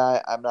stream a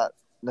guy, I'm not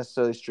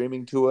necessarily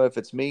streaming Tua if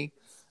it's me.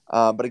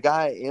 But a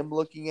guy I am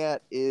looking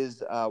at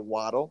is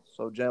Waddle.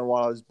 So Jalen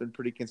Waddle has been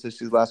pretty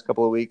consistent the last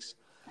couple of weeks.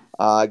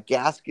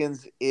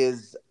 Gaskins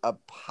is a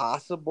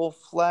possible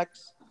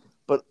flex,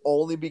 but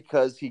only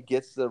because he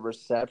gets the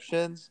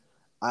receptions.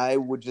 I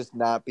would just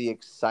not be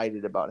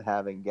excited about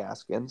having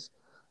Gaskins.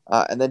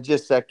 And then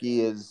Gesicki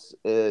is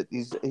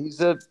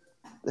he's a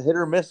hit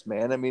or miss,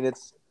 man. I mean,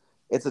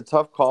 it's a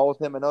tough call with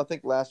him. I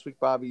think last week,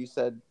 Bobby, you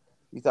said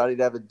you thought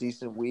he'd have a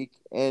decent week.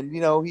 And,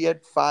 he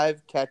had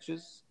 5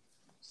 catches,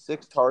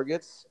 6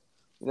 targets,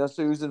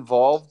 so he was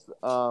involved,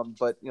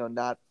 but,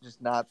 not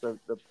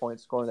the point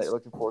scoring that you're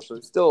looking for. So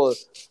it's still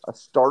a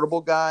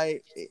startable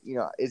guy.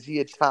 Is he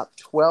a top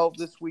 12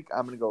 this week?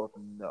 I'm going to go with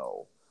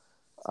no.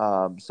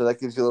 So that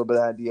gives you a little bit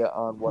of idea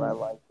on what I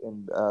like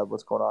and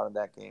what's going on in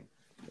that game.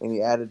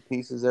 Any added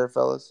pieces there,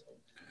 fellas?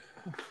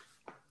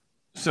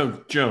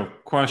 So, Joe,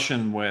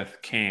 question with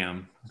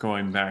Cam,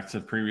 going back to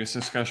the previous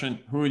discussion.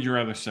 Who would you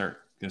rather start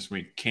this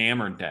week,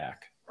 Cam or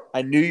Dak?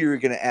 I knew you were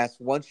going to ask.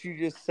 Once you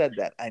just said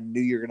that, I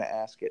knew you were going to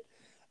ask it.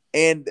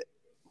 And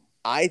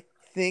I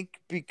think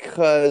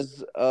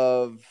because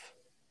of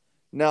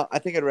 – no, I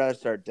think I'd rather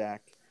start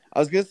Dak. I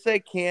was going to say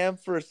Cam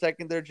for a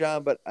second there,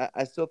 John, but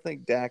I still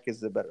think Dak is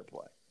the better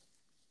play.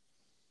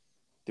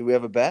 Do we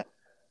have a bet?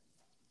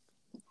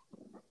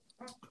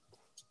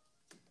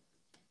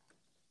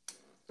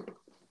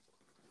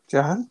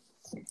 John?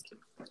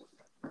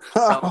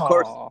 Of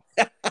course.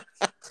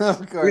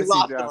 Of course we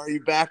lost him. Are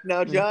you back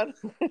now, John?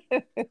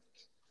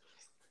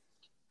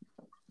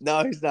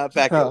 No, he's not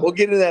back yet. We'll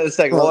get into that in a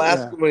second. We'll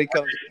ask him when he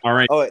comes. All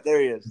right. Oh, wait,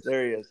 there he is.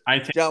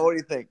 John, what do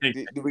you think?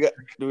 Do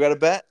we got a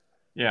bet?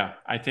 Yeah,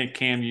 I take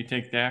Cam. You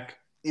take Dak?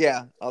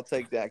 Yeah, I'll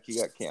take Dak. You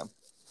got Cam.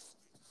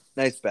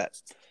 Nice bet.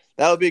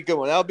 That'll be a good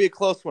one. That'll be a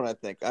close one, I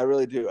think. I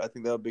really do. I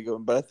think that'll be a good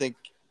one. But I think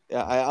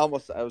I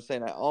almost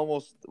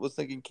was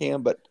thinking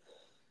Cam, but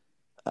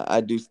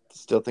I do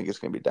still think it's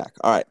going to be Dak.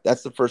 All right,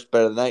 that's the first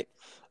bet of the night.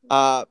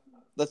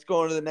 Let's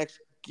go on to the next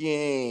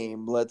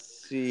game.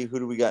 Let's see, who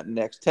do we got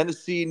next?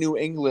 Tennessee, New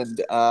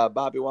England.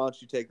 Bobby, why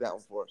don't you take that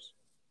one for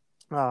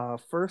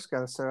us? First, got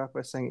to start off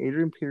by saying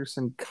Adrian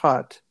Peterson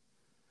cut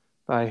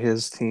by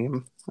his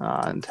team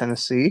in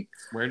Tennessee.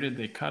 Where did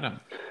they cut him?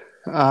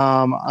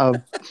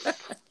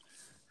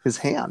 His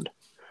hand.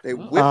 They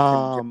whipped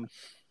him.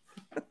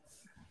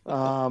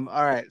 All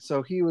right,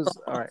 so he was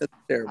all right. That's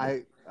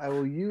terrible. I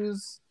will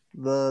use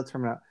the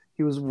term.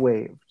 He was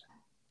waived.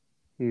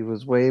 He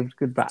was waived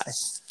goodbye.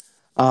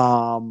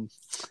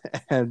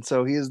 And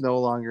so he is no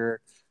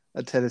longer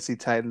a Tennessee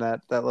Titan.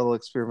 That little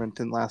experiment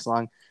didn't last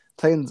long.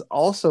 Titans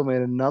also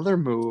made another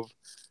move,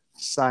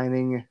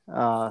 signing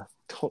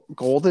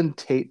Golden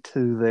Tate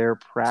to their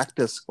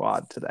practice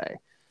squad today.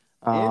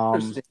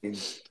 Interesting.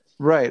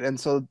 Right, and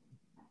so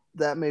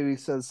that maybe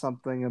says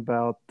something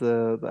about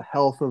the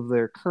health of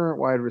their current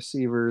wide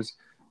receivers.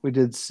 We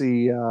did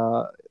see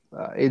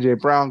A.J.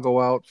 Brown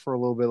go out for a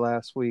little bit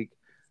last week,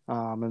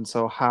 and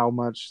so how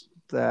much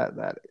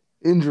that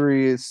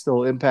injury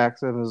still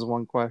impacts them is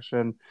one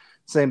question.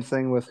 Same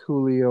thing with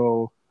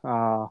Julio,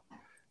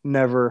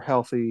 never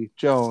healthy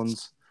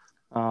Jones.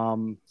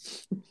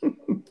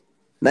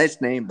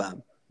 Nice name,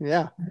 Bob.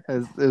 Yeah,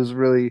 it was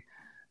really,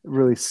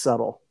 really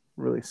subtle,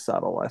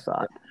 I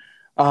thought.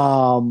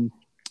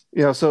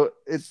 So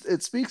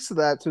it speaks to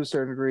that to a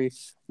certain degree.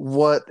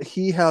 What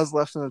he has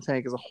left in the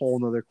tank is a whole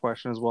nother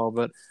question as well.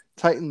 But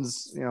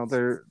Titans,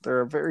 they're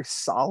a very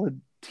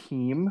solid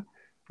team.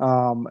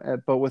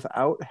 But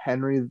without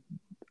Henry,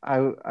 I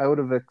would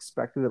have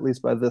expected, at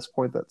least by this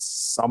point, that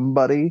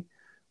somebody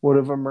would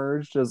have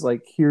emerged as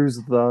here's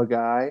the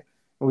guy.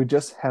 And we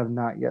just have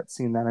not yet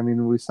seen that. I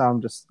mean, we saw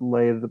him just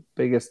lay the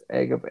biggest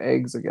egg of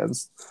eggs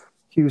against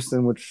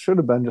Houston, which should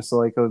have been just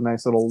a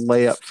nice little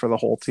layup for the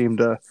whole team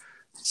to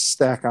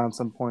stack on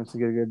some points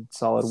and get a good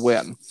solid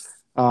win.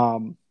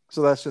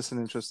 So that's just an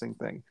interesting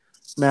thing.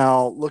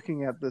 Now,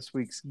 looking at this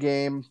week's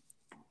game,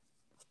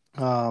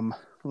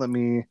 let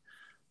me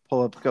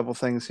pull up a couple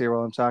things here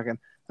while I'm talking.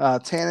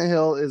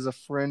 Tannehill is a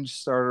fringe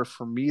starter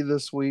for me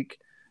this week.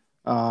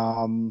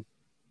 Who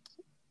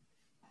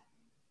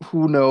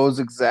knows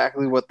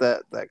exactly what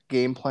that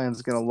game plan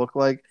is going to look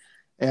like?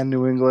 And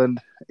New England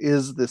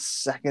is the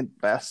second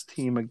best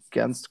team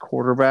against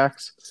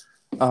quarterbacks.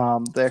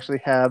 They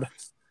actually had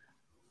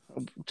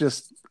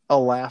just a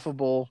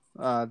laughable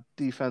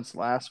defense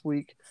last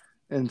week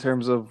in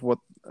terms of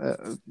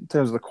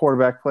the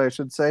quarterback play, I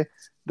should say.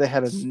 They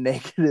had a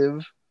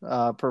negative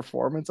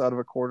performance out of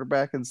a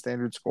quarterback in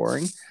standard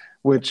scoring,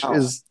 which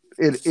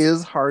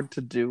is hard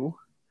to do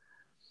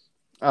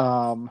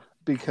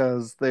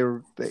because they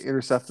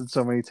intercepted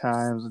so many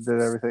times and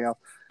did everything else.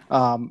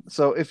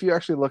 So if you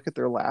actually look at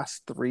their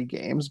last 3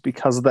 games,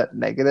 because of that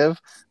negative,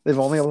 they've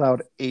only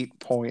allowed 8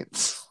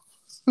 points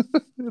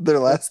their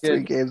last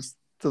 3 games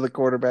to the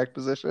quarterback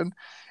position.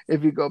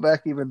 If you go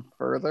back even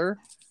further,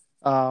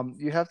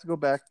 you have to go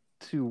back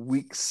to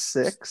week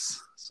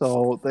 6.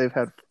 So they've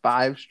had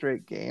 5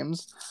 straight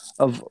games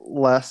of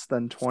less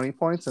than 20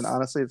 points. And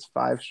honestly, it's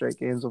 5 straight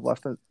games of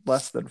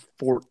less than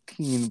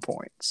 14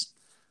 points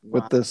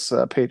with this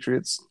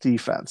Patriots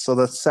defense. So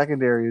the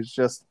secondary is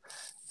just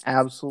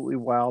absolutely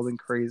wild and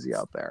crazy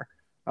out there.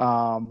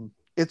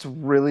 It's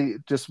really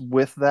just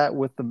with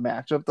the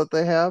matchup that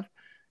they have,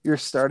 you're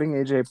starting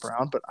A.J.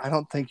 Brown, but I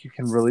don't think you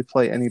can really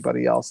play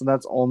anybody else. And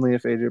that's only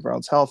if A.J.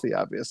 Brown's healthy,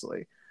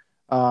 obviously.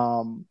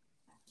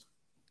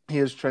 He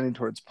is trending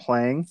towards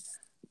playing,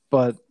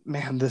 but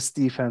man, this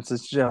defense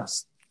has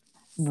just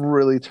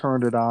really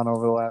turned it on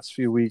over the last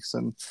few weeks.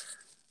 And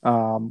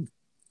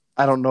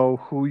I don't know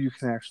who you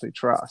can actually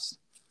trust.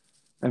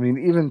 I mean,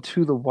 even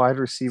to the wide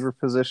receiver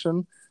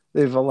position,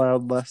 they've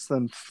allowed less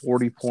than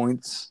 40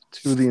 points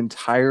to the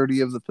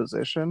entirety of the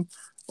position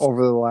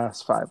over the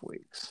last 5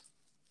 weeks.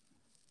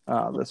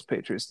 This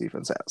Patriots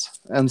defense has.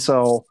 And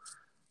so,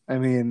 I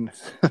mean,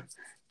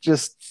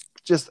 just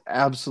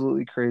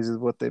absolutely crazy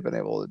what they've been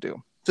able to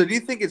do. So do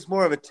you think it's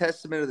more of a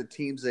testament of the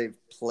teams they've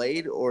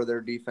played or their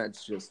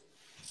defense just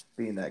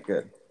being that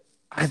good?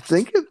 I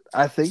think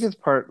it's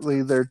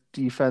partly their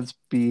defense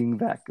being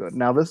that good.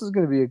 Now, this is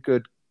going to be a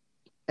good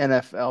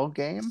NFL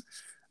game.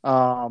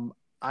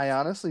 I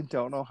honestly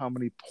don't know how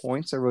many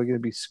points are really going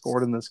to be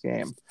scored in this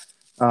game.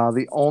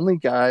 The only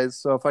guys,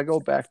 so if I go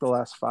back the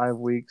last 5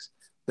 weeks,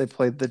 they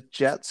played the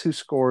Jets, who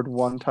scored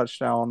 1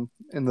 touchdown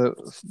in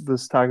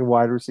this target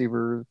wide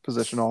receiver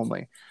position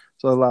only.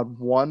 So they allowed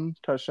 1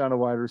 touchdown to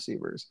wide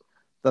receivers.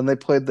 Then they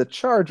played the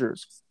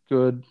Chargers,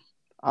 good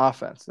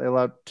offense. They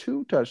allowed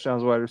 2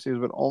 touchdowns to wide receivers,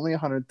 but only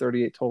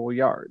 138 total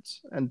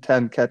yards and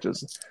 10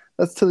 catches.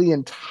 That's to the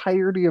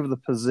entirety of the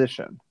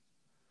position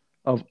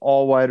of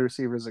all wide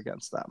receivers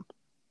against them.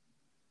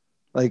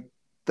 Like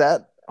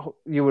that,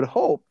 you would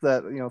hope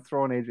that,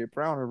 throwing A.J.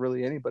 Brown or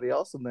really anybody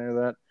else in there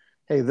that,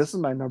 hey, this is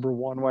my number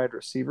 1 wide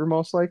receiver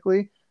most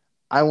likely.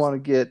 I want to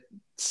get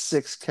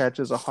 6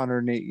 catches,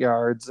 108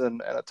 yards,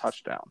 and a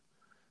touchdown.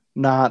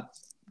 Not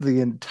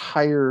the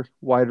entire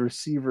wide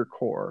receiver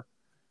core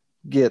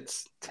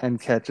gets 10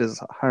 catches,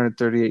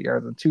 138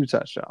 yards, and 2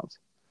 touchdowns.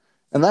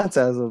 And that's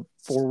as of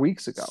 4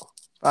 weeks ago,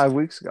 5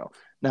 weeks ago.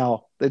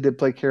 Now, they did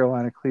play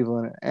Carolina,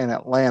 Cleveland, and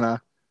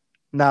Atlanta.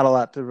 Not a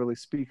lot to really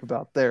speak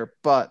about there.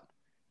 But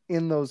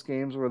in those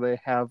games where they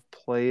have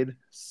played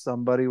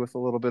somebody with a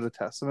little bit of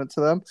testament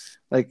to them,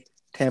 like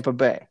Tampa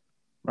Bay,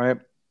 right?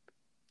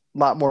 A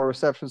lot more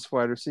receptions to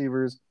wide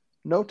receivers.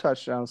 No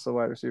touchdowns to the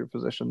wide receiver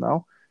position,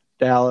 though.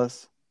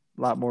 Dallas,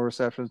 a lot more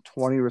receptions,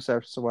 20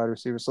 receptions to wide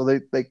receivers. So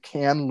they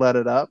can let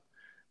it up.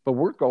 But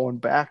we're going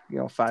back,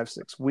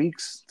 5-6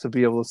 weeks to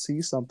be able to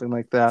see something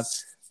like that.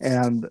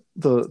 And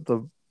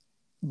the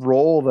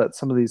role that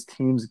some of these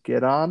teams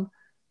get on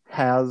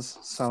has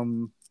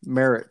some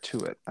merit to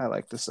it, I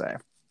like to say.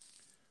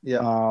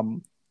 Yeah.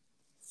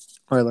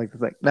 I like to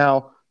think.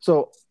 Now,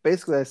 so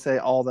basically I say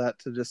all that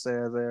to just say,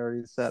 as I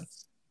already said,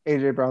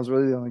 A.J. Brown's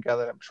really the only guy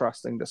that I'm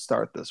trusting to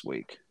start this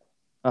week.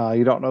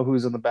 You don't know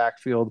who's in the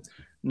backfield.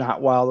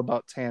 Not wild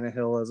about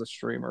Tannehill as a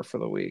streamer for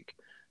the week.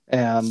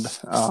 And,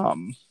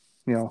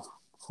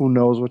 who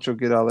knows what you'll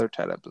get out of their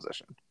tight end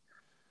position.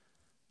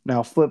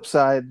 Now, flip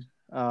side,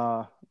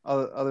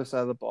 other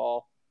side of the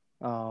ball,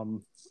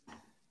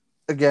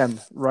 again,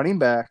 running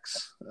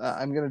backs.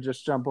 I'm going to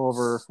just jump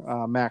over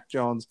Mac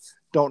Jones.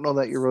 Don't know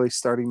that you're really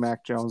starting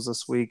Mac Jones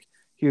this week.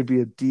 He would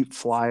be a deep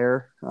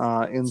flyer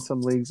in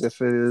some leagues if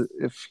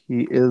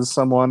he is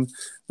someone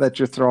that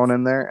you're throwing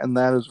in there, and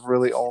that is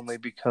really only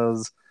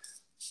because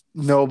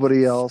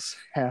nobody else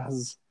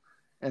has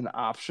an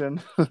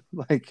option.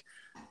 Like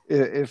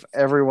if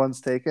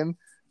everyone's taken,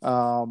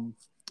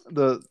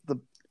 the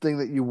thing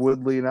that you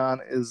would lean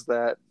on is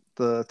that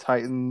the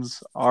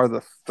Titans are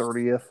the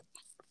 30th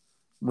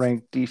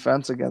ranked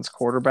defense against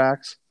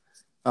quarterbacks.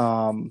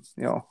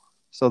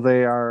 So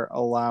they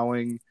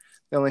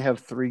only have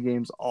 3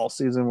 games all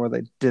season where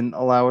they didn't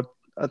allow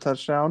a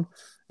touchdown,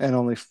 and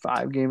only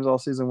 5 games all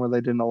season where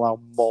they didn't allow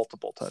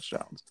multiple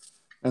touchdowns.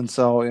 And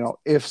so,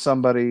 if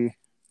somebody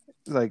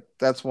like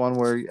that's one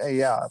where, hey,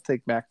 yeah, I'll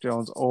take Mac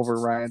Jones over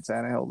Ryan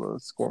Tannehill to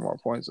score more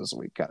points this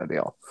week, kind of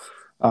deal,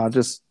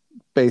 just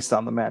based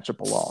on the matchup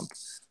alone.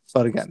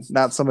 But again,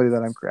 not somebody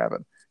that I'm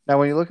grabbing. Now,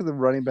 when you look at the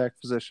running back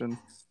position,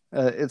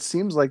 it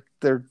seems like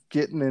they're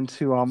getting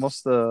into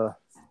almost like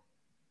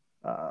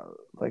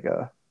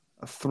a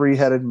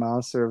three-headed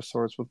monster of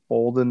sorts, with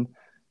Bolden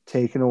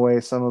taking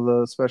away some of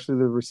the, especially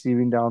the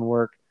receiving down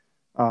work.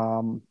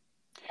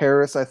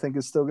 Harris, I think,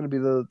 is still going to be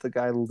the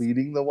guy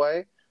leading the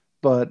way,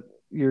 but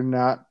you're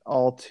not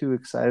all too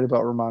excited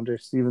about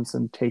Ramondre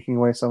Stevenson taking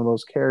away some of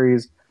those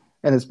carries,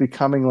 and it's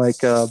becoming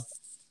like a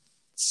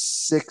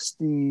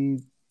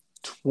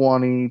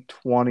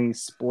 60-20-20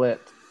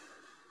 split.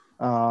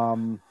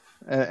 And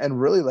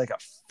really like a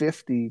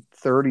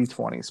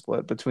 50-30-20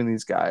 split between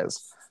these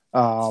guys.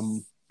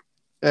 And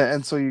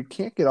so you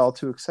can't get all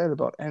too excited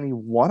about any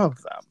one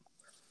of them,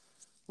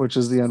 which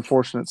is the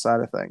unfortunate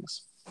side of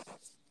things.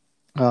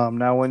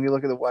 Now, when you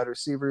look at the wide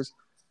receivers,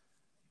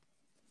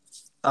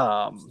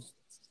 let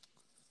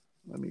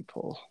me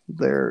pull.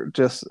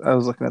 I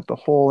was looking at the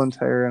whole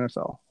entire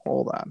NFL.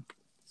 Hold on.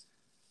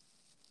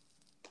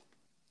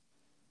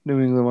 New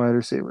England wide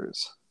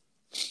receivers.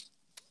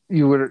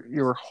 You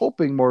were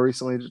hoping more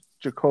recently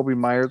Jacoby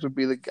Myers would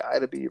be the guy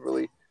to be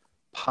really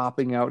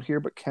popping out here,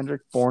 but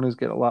Kendrick Bourne is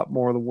getting a lot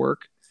more of the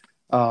work.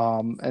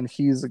 And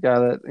he's the guy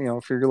that,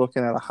 if you're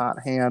looking at a hot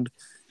hand,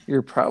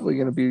 you're probably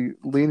going to be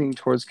leaning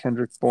towards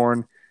Kendrick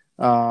Bourne.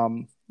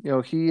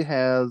 He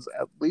has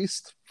at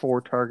least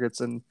 4 targets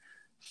in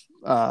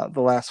the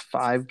last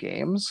 5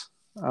 games,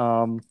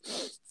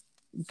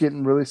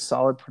 getting really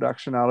solid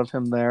production out of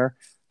him there.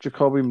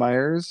 Jacoby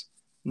Myers,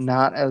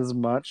 not as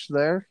much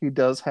there. He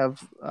does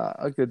have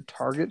a good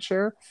target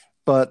share,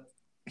 but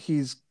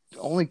he's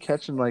only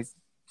catching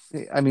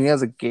he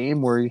has a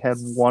game where he had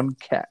 1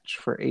 catch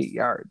for 8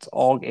 yards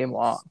all game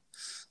long.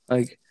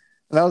 And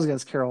that was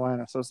against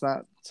Carolina, so it's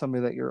not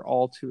somebody that you're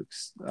all too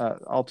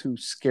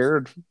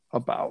scared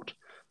about.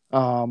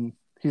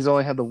 He's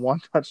only had the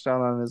 1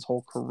 touchdown on his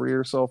whole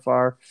career so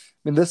far.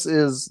 This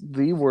is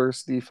the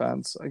worst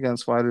defense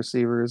against wide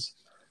receivers.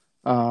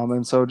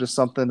 And so just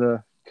something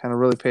to kind of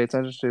really pay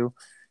attention to.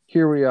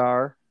 Here we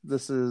are.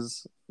 This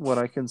is what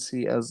I can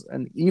see as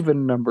an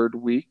even-numbered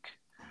week,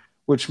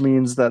 which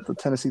means that the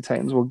Tennessee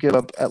Titans will give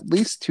up at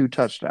least 2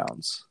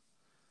 touchdowns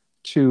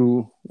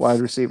to wide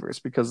receivers,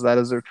 because that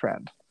is their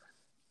trend.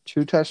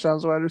 2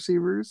 touchdowns to wide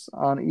receivers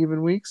on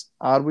even weeks.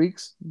 Odd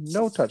weeks,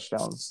 no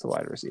touchdowns to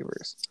wide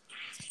receivers.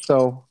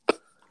 So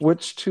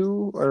which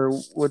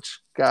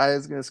guy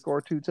is going to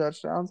score 2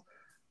 touchdowns?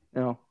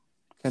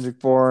 Kendrick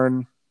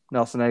Bourne,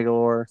 Nelson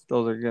Aguilar,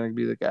 those are going to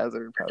be the guys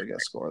that are probably going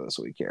to score this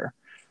week here.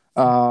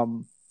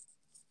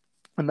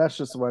 And that's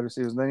just the wide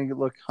receivers. And then you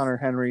look Hunter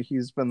Henry.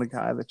 He's been the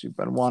guy that you've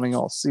been wanting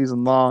all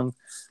season long.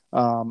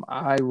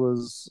 I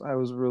was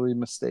really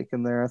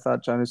mistaken there. I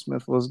thought Johnny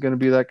Smith was going to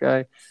be that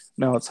guy.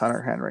 No, it's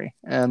Hunter Henry.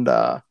 And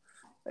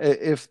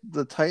if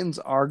the Titans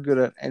are good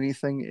at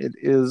anything, it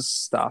is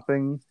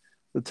stopping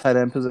the tight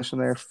end position.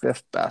 They're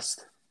 5th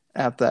best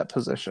at that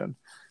position.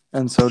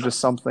 And so just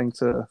something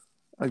to,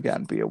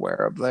 again, be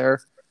aware of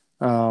there.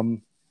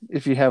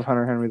 If you have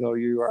Hunter Henry, though,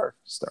 you are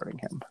starting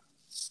him.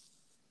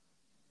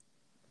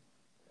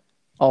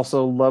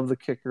 Also, love the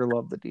kicker,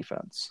 love the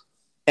defense.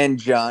 And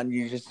John,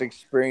 you just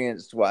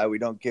experienced why we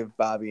don't give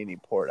Bobby any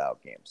poured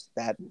out games.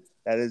 That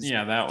is,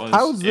 yeah, that was.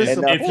 How's this?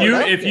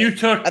 If you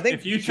took, I think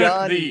if you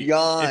John took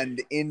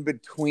yawned in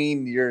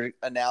between your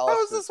analysis.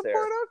 How is this a there.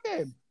 poured out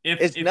game?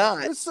 It's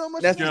not so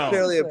much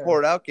necessarily a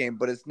poured out game,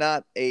 but it's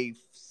not a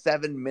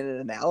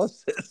 7-minute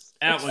analysis.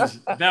 That was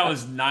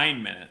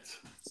 9 minutes.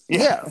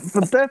 Yeah,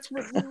 but that's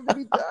what needed to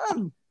be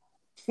done.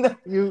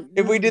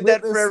 If we did that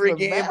for every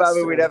game,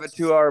 Bobby, we'd have a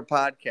 2-hour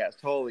podcast.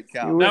 Holy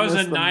cow. That was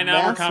a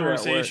 9-hour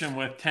conversation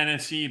with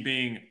Tennessee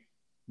being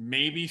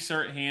maybe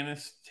Sir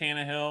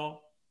Tannehill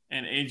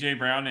and A.J.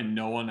 Brown and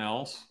no one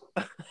else.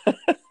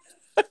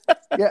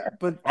 Yeah,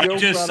 but I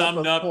just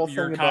summed up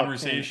your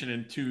conversation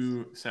in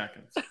 2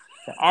 seconds.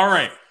 All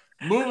right,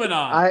 moving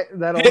on.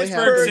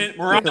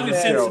 We're on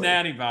to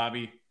Cincinnati,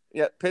 Bobby.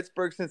 Yeah,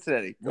 Pittsburgh,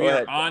 Cincinnati. We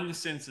are on to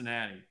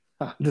Cincinnati.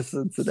 This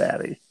is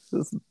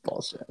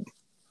bullshit.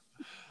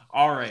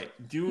 All right.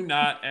 Do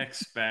not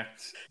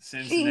expect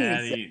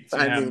Cincinnati to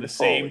have the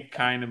same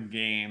kind of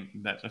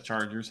game that the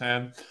Chargers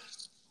had.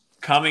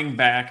 Coming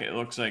back, it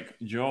looks like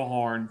Joe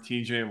Horn,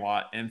 TJ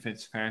Watt, and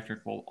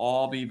Fitzpatrick will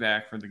all be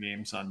back for the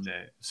game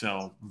Sunday.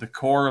 So the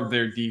core of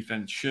their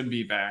defense should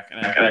be back,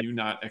 and I do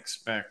not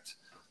expect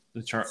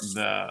the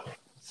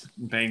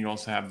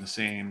Bengals to have the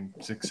same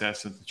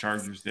success that the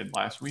Chargers did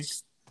last week.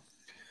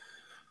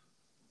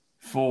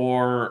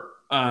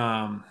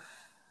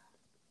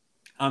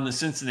 On the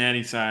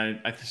Cincinnati side,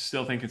 I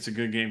still think it's a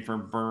good game for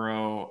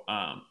Burrow.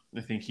 I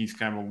think he's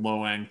kind of a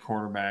low-end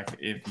quarterback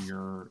if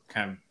you're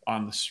kind of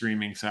on the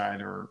streaming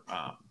side or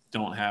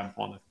don't have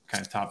one of the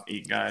kind of top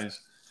 8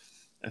 guys.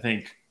 I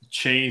think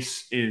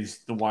Chase is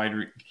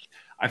the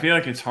I feel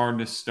like it's hard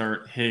to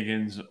start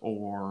Higgins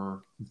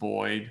or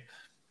Boyd.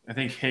 I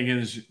think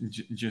Higgins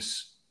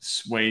just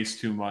sways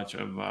too much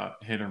of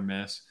hit or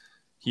miss.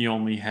 he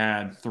only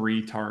had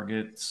 3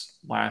 targets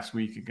last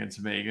week against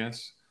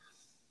Vegas.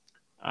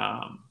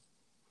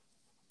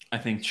 I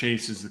think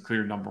Chase is the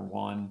clear number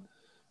one.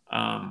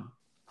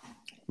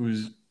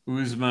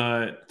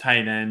 Uzma,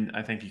 tight end,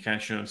 I think he kind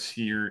of shows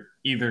here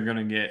either going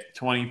to get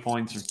 20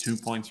 points or 2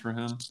 points for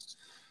him.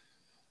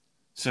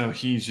 So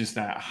he's just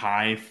that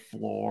high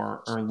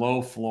floor or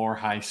low floor,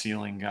 high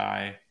ceiling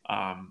guy.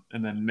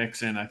 And then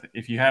Mixon,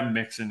 if you have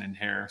Mixon and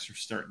Harris, you're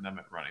starting them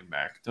at running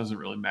back. It doesn't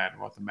really matter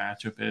what the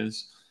matchup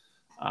is.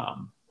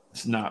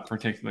 It's not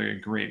particularly a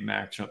great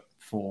matchup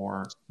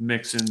for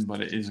Mixon,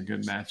 but it is a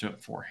good matchup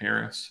for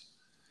Harris.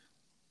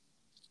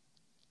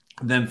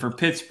 Then for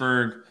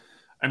Pittsburgh,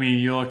 I mean,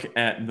 you look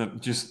at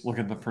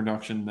the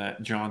production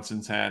that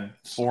Johnson's had.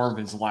 3 of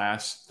his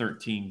last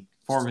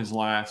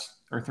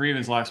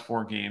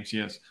 4 games, he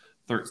has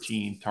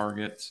 13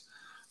 targets.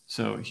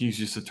 So he's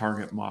just a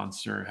target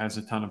monster, has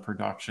a ton of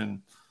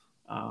production.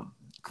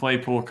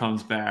 Claypool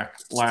comes back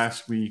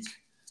last week,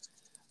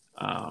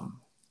 and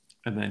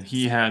then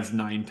he has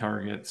 9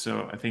 targets.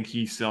 So I think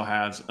he still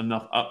has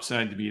enough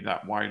upside to be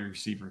that wide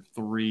receiver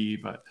 3,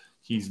 but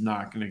he's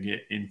not going to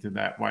get into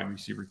that wide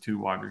receiver 2,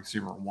 wide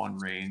receiver 1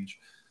 range.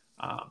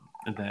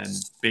 And then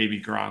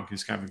Baby Gronk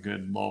is kind of a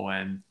good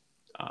low-end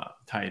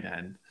tight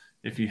end.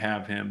 If you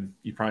have him,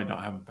 you probably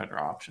don't have a better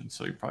option,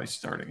 so you're probably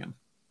starting him.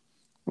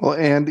 Well,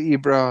 and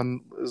Ebron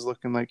is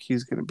looking like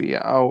he's going to be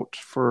out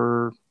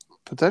for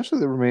potentially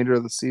the remainder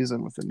of the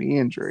season with a knee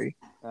injury.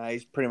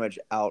 He's pretty much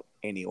out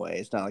anyway.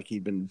 It's not like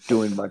he'd been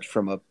doing much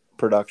from a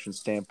production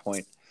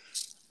standpoint.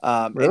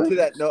 Really? And to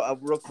that note,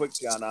 real quick,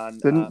 John, on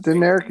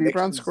didn't Eric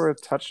Ebron score a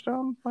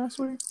touchdown last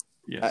week?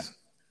 Yes,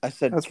 I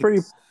said that's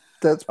pretty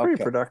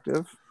okay.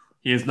 Productive.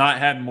 He has not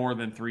had more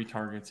than 3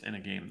 targets in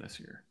a game this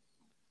year.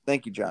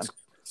 Thank you, John.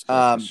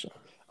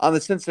 On the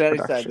Cincinnati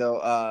side,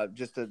 though,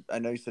 I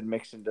know you said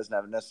Mixon doesn't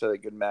have a necessarily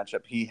good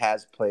matchup. He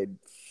has played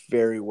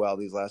very well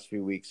these last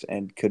few weeks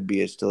and could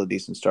be still a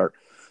decent start.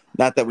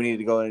 Not that we need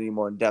to go any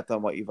more in depth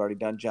on what you've already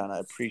done, John. I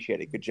appreciate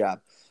it. Good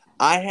job.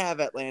 I have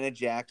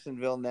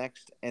Atlanta-Jacksonville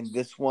next, and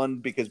this one,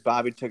 because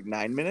Bobby took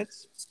 9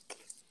 minutes,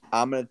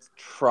 I'm going to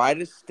try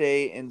to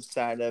stay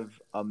inside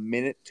of a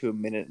minute to a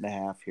minute and a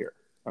half here,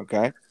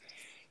 okay?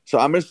 So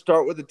I'm going to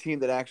start with a team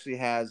that actually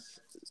has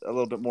a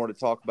little bit more to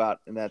talk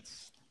about, and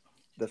that's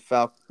the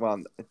Falcons.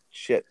 Well,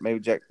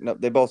 no,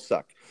 they both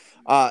suck.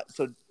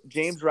 So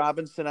James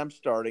Robinson, I'm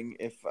starting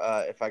if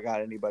I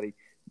got anybody.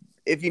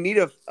 If you need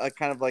a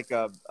kind of like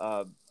a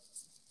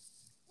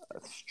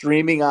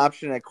streaming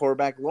option at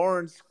quarterback,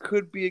 Lawrence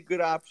could be a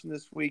good option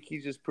this week.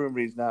 He's just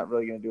proven he's not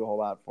really going to do a whole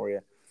lot for you.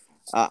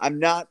 I'm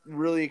not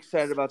really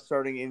excited about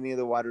starting any of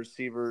the wide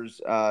receivers.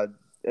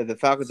 The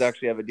Falcons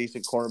actually have a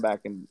decent cornerback,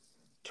 and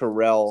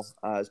Terrell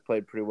has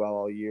played pretty well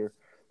all year.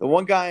 The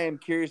one guy I'm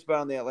curious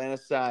about on the Atlanta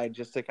side,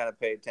 just to kind of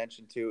pay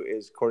attention to,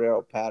 is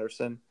Cordero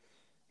Patterson.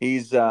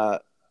 He's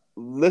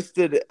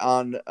listed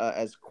on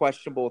as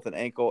questionable with an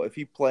ankle. If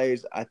he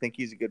plays, I think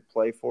he's a good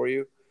play for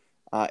you.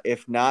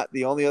 If not,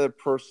 the only other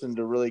person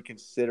to really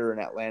consider in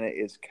Atlanta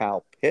is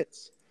Kyle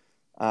Pitts,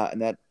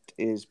 and that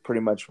is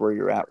pretty much where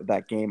you're at with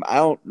that game. I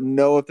don't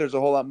know if there's a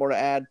whole lot more to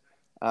add.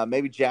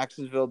 Maybe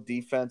Jacksonville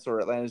defense or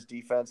Atlanta's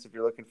defense if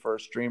you're looking for a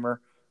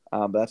streamer.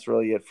 But that's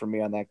really it for me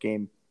on that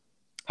game.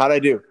 How'd I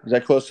do? Was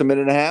that close to a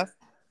minute and a half?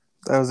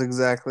 That was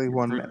exactly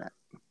 1 minute.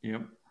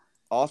 Yep.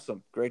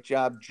 Awesome. Great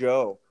job,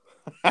 Joe.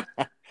 All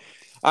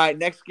right,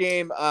 next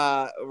game,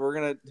 we're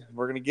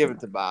gonna give it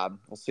to Bob.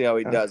 We'll see how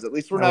he does. At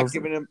least we're not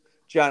giving him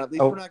John. At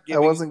least we're not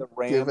giving him the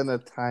Rams. Given a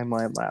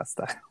timeline last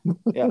time.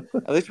 Yeah,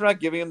 at least we're not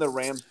giving him the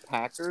Rams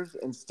Packers.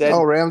 Instead,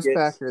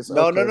 Packers.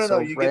 No, okay, no. So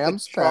You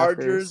Rams, get the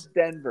Chargers,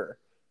 Denver.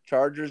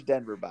 Chargers,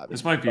 Denver, Bobby.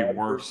 This might be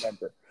worse.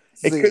 Denver.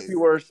 It could be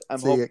worse. I'm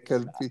hoping it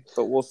could be,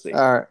 but we'll see.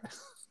 All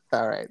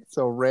right.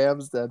 So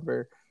Rams,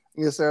 Denver.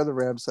 You can start on the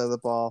Rams side of the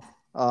ball.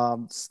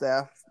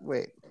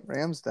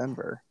 Rams,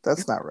 Denver.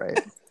 That's not right.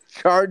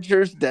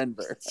 Chargers,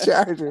 Denver.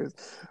 Chargers.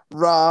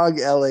 Wrong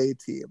LA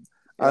team.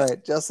 All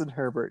right, Justin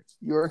Herbert,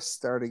 you're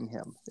starting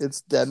him.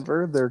 It's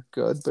Denver. They're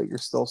good, but you're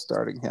still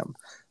starting him,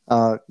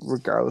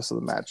 regardless of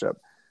the matchup.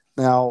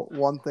 Now,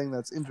 one thing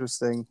that's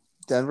interesting,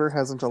 Denver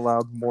hasn't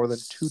allowed more than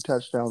 2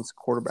 touchdowns to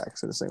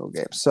quarterbacks in a single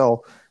game.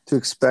 So to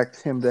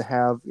expect him to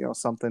have,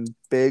 something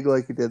big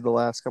like he did the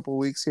last couple of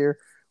weeks here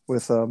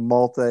with a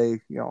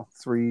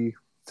 3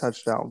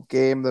 touchdown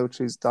game, which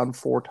he's done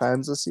 4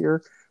 times this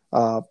year,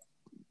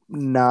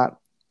 not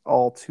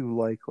all too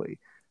likely.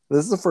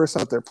 This is the first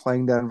time that they're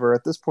playing Denver.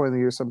 At this point in the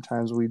year,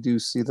 sometimes we do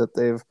see that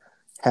they've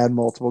had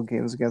multiple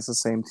games against the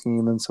same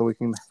team, and so we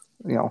can,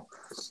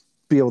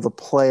 be able to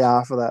play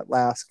off of that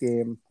last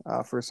game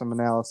for some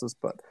analysis,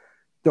 but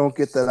don't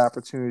get that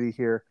opportunity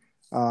here.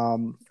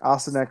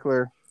 Austin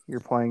Eckler, you're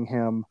playing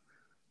him.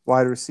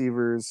 Wide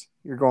receivers,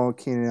 you're going with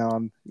Keenan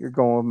Allen. You're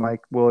going with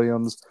Mike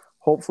Williams.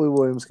 Hopefully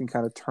Williams can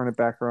kind of turn it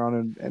back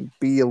around and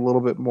be a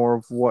little bit more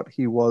of what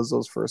he was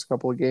those first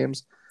couple of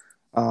games.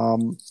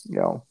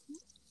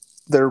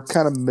 They're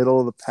kind of middle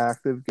of the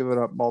pack. They've given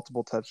up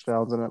multiple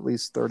touchdowns and at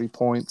least 30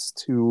 points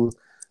to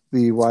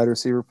the wide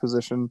receiver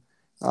position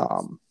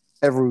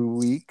every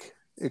week.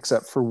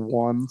 except for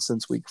one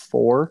since week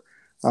 4.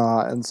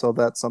 And so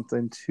that's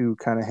something to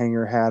kind of hang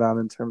your hat on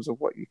in terms of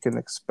what you can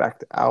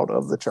expect out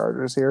of the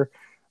Chargers here.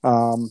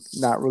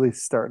 Not really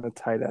starting a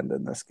tight end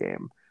in this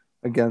game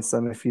against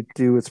them. If you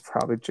do, it's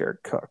probably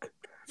Jared Cook.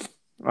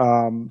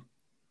 Jumping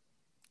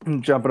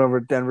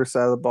over Denver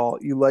side of the ball,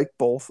 you like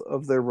both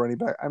of their running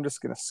back. I'm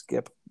just going to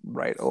skip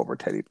right over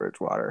Teddy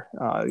Bridgewater.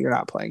 You're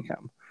not playing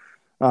him.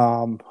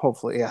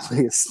 Hopefully, at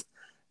least.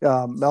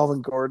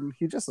 Melvin Gordon,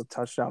 he's just a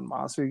touchdown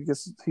monster.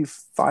 He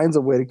finds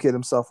a way to get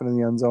himself into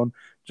the end zone.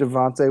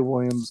 Javonte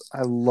Williams,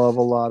 I love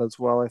a lot as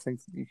well. I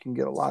think you can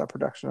get a lot of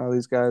production out of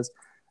these guys.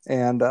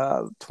 And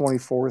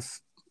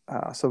 24th,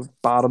 so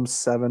bottom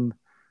 7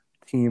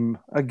 team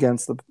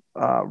against the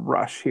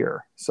rush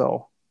here.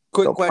 So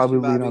quick they'll question, probably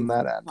lean Bobby. on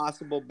that end.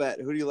 Possible bet.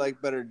 Who do you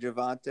like better,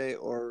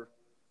 Javonte or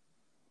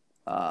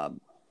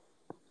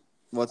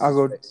what's I'll his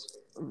go face?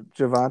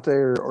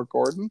 Javonte or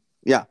Gordon.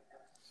 Yeah.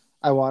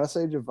 I want to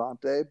say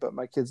Javonte, but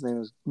my kid's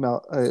name is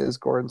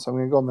Gordon, so I'm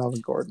going to go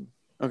Melvin Gordon.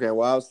 Okay,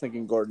 well, I was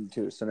thinking Gordon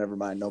too, so never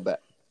mind. No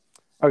bet.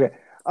 Okay.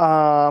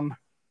 All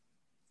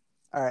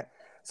right.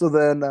 So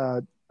then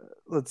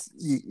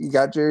you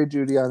got Jerry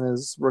Jeudy on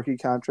his rookie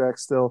contract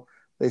still.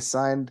 They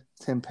signed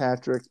Tim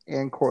Patrick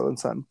and Cortland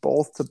Sutton,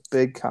 both to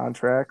big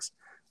contracts.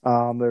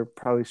 They're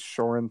probably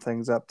shoring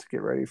things up to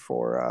get ready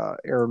for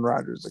Aaron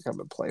Rodgers to come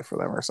and play for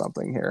them or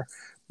something here.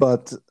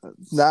 But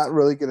not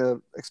really going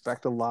to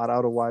expect a lot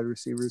out of wide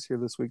receivers here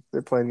this week.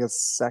 They're playing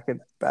against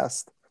second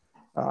best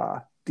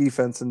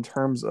defense in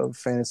terms of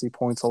fantasy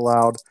points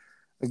allowed.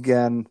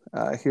 Again,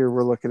 here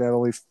we're looking at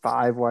only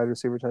 5 wide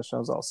receiver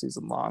touchdowns all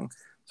season long.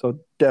 So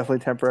definitely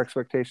temper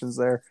expectations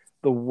there.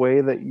 The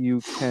way that you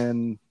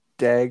can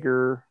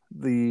dagger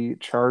the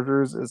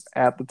Chargers is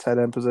at the tight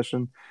end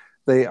position.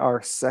 They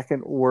are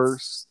second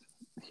worst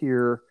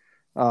here.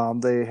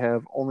 They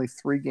have only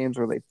 3 games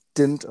where they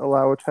didn't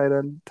allow a tight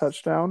end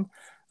touchdown,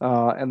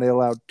 and they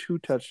allowed 2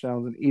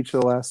 touchdowns in each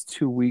of the last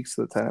 2 weeks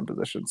to the tight end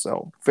position.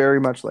 So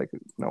very much like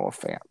Noah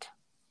Fant.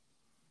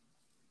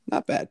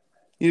 Not bad.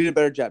 You did a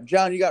better job.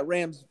 John, you got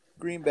Rams,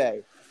 Green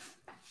Bay.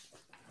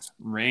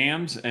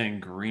 Rams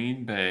and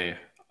Green Bay.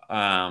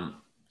 I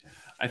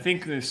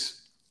think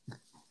this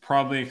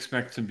probably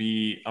expect to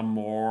be a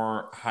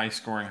more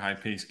high-scoring,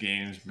 high-paced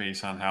games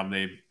based on how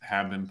they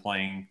have been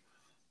playing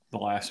the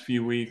last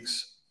few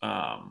weeks.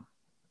 I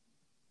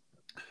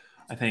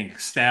think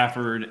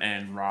Stafford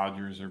and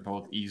Rodgers are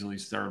both easily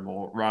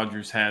startable.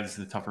 Rodgers has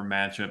the tougher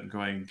matchup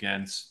going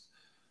against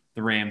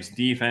the Rams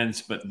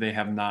defense, but they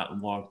have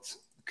not looked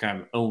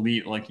kind of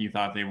elite like you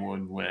thought they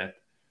would with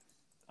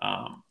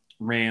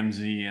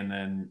Ramsey, and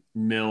then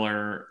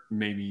Miller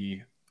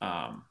maybe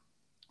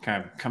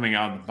kind of coming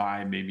out of the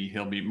bye. Maybe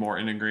he'll be more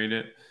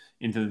integrated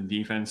into the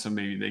defense, so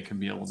maybe they can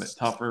be a little bit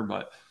tougher.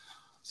 But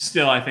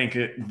still, I think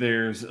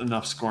there's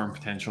enough scoring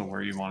potential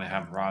where you want to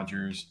have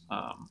Rodgers.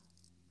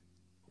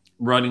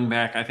 Running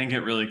back, I think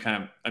it really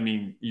kind of, I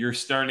mean, you're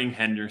starting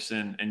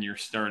Henderson and you're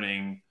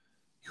starting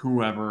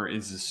whoever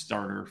is the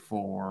starter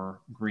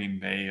for Green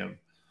Bay of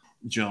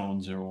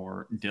Jones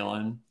or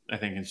Dillon. I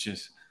think it's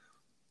just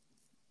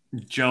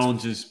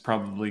Jones is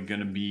probably going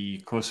to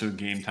be close to a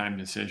game time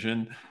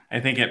decision. I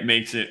think it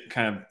makes it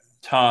kind of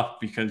tough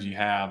because you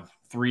have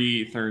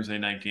 3 Thursday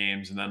night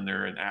games and then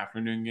they're an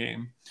afternoon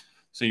game.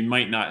 So you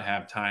might not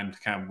have time to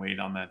kind of wait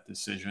on that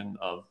decision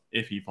of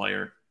if he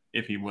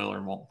will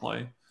or won't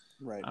play.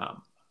 Right.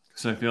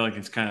 So I feel like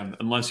it's kind of,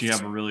 unless you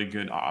have a really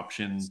good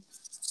option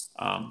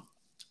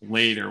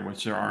later,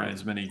 which there aren't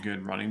as many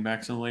good running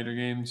backs in later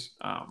games.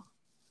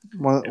 It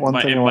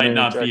might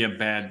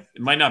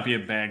not be a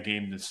bad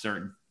game to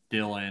start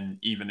Dillon,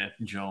 even if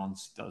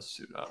Jones does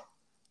suit up.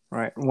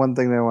 Right. One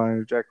thing that I want to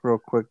interject real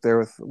quick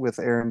there with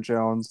Aaron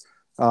Jones.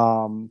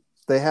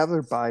 They have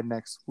their bye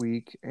next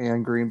week,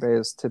 and Green Bay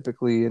has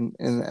typically, in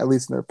at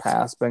least in their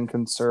past, been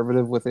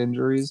conservative with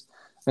injuries.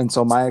 And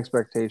so my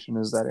expectation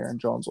is that Aaron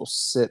Jones will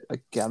sit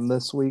again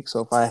this week.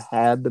 So if I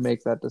had to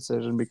make that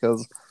decision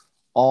because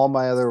all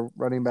my other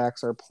running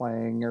backs are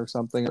playing or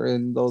something or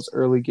in those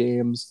early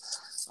games,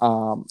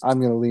 I'm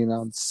going to lean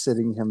on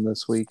sitting him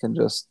this week and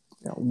just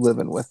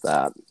living with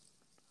that.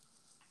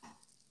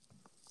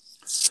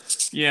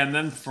 Yeah, and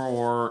then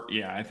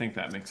I think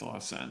that makes a lot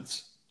of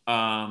sense.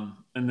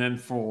 And then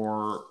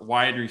for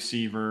wide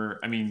receiver,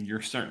 I mean,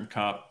 you're starting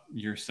Kupp,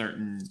 you're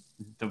starting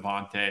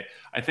Devontae.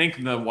 I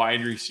think the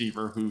wide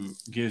receiver who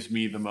gives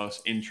me the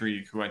most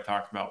intrigue, who I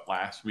talked about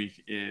last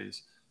week,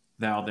 is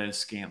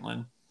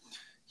Valdez-Scantling.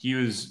 He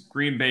was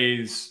Green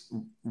Bay's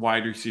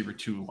wide receiver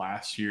 2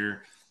 last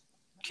year,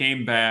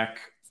 came back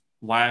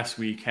last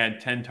week,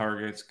 had 10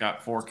 targets,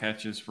 got 4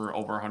 catches for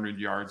over 100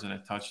 yards and a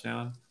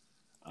touchdown.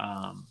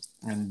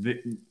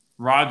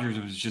 Rodgers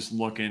was just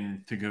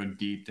looking to go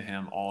deep to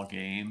him all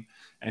game.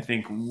 I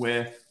think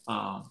with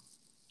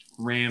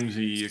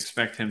Ramsey, you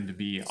expect him to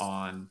be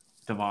on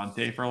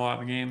Devontae for a lot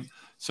of the game.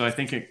 So I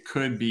think it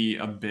could be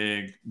a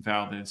big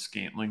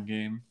Valdez-Scantling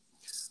game.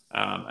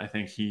 I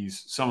think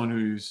he's someone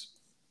who's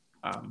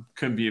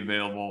could be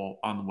available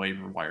on the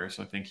waiver wire.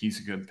 So I think he's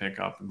a good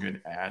pickup, a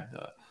good add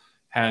to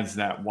has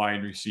that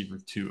wide receiver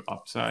 2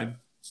 upside.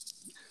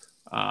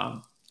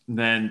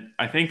 Then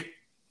I think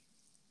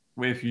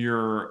if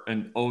you're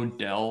an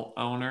Odell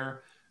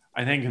owner,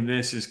 I think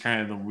this is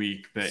kind of the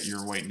week that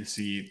you're waiting to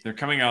see. They're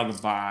coming out of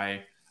the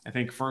bye. I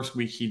think first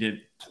week he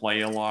didn't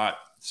play a lot,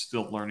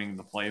 still learning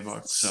the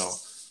playbook. So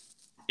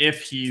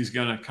if he's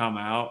going to come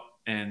out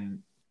and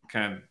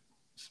kind of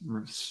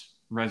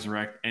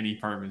resurrect any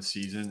part of his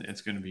season,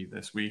 it's going to be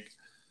this week.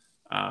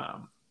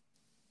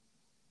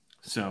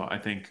 So I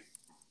think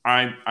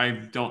I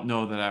don't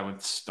know that I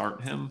would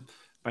start him,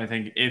 but I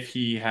think if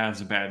he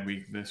has a bad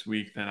week this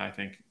week, then I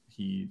think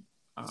he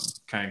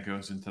kind of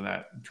goes into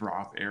that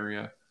drop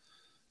area.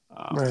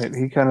 Right.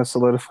 He kind of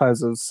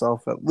solidifies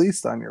himself at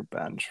least on your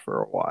bench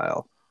for a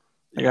while.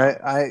 Like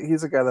Yeah.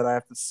 he's a guy that I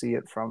have to see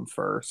it from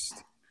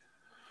first.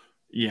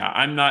 Yeah,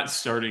 I'm not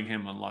starting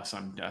him unless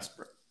I'm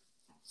desperate.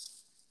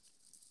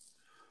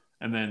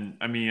 And then,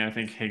 I mean, I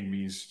think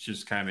Higbee's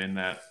just kind of in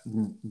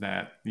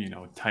that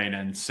tight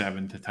end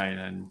 7 to tight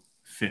end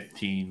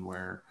 15,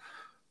 where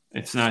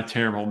it's not a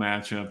terrible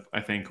matchup.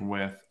 I think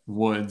with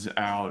Woods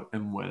out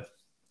and with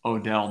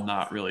Odell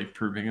not really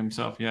proving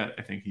himself yet,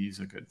 I think he's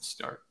a good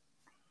start.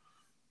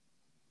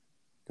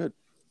 Good.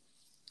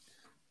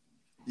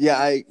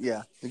 Yeah,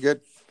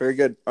 good. Very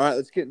good. All right,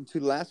 let's get into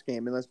the last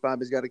game, unless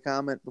Bobby's got a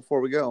comment before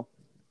we go.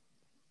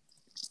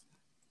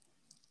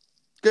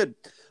 Good.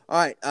 All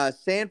right,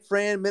 San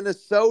Fran,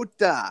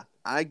 Minnesota.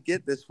 I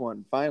get this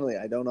one. Finally,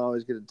 I don't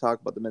always get to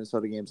talk about the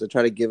Minnesota games. I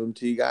try to give them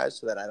to you guys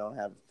so that I don't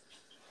have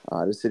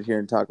to sit here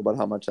and talk about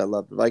how much I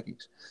love the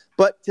Vikings.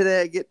 But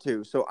today I get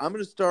to. So I'm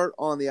going to start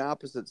on the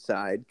opposite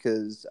side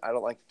because I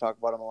don't like to talk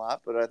about them a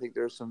lot, but I think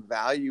there's some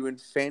value in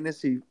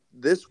fantasy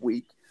this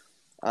week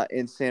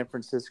in San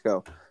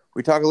Francisco.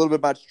 We talk a little bit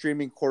about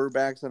streaming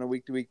quarterbacks on a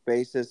week-to-week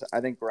basis.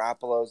 I think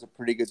Garoppolo is a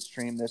pretty good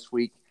stream this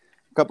week.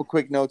 A couple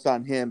quick notes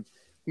on him.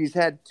 He's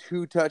had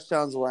 2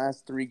 touchdowns the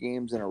last 3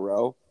 games in a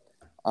row.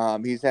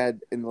 He's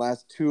had in the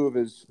last two of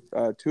his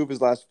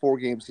last 4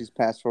 games, he's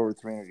passed for over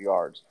 300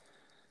 yards.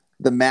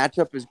 The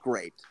matchup is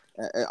great.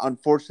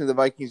 Unfortunately, the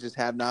Vikings just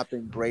have not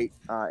been great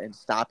in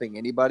stopping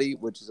anybody,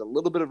 which is a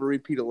little bit of a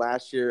repeat of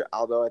last year,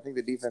 although I think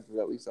the defense was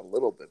at least a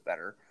little bit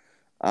better.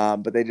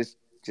 But they just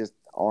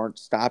aren't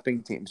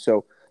stopping teams.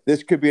 So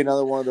this could be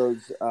another one of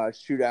those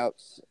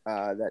shootouts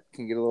that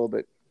can get a little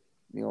bit,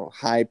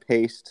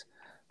 high-paced,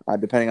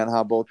 depending on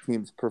how both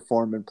teams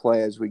perform and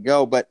play as we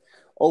go. But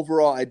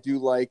overall, I do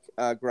like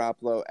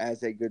Garoppolo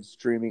as a good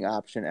streaming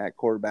option at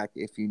quarterback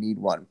if you need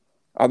one.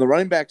 On the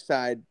running back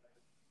side,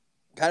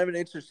 kind of an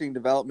interesting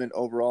development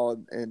overall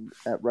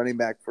at running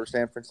back for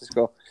San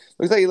Francisco.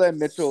 Looks like Eli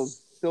Mitchell is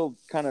still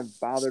kind of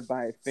bothered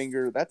by a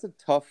finger. That's a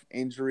tough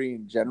injury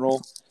in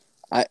general.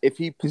 If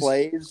he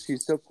plays,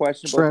 he's still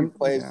questionable. If he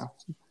plays,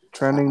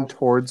 trending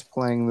towards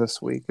playing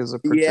this week is a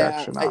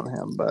projection on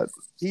him, but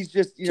he's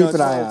just keep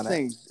an eye on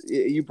things.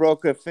 You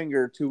broke a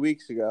finger 2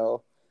 weeks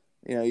ago.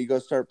 You go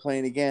start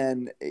playing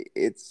again.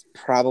 It's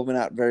probably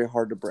not very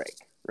hard to break,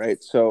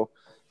 right? So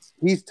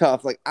he's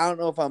tough. Like, I don't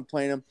know if I'm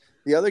playing him.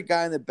 The other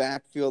guy in the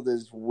backfield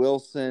is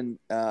Wilson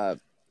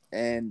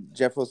and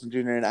Jeff Wilson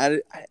Jr. And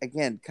I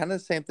again, kind of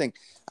the same thing.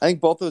 I think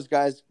both those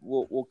guys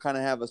will kind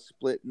of have a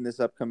split in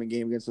this upcoming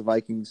game against the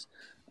Vikings.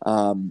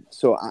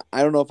 So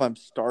I don't know if I'm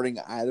starting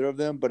either of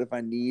them, but if I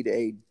need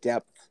a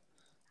depth,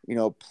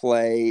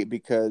 play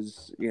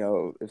because,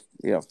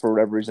 if for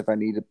whatever reason, if I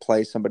need to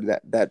play somebody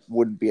that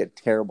wouldn't be a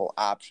terrible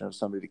option of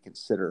somebody to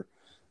consider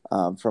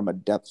from a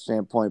depth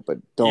standpoint, but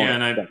don't. Yeah,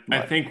 and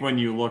I think when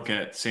you look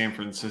at San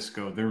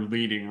Francisco, their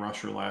leading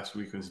rusher last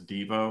week was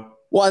Deebo.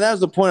 Well, and that was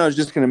the point I was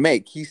just going to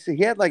make. He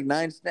had like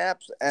 9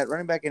 snaps at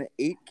running back and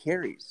 8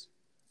 carries.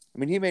 I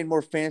mean, he made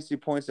more fantasy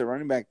points at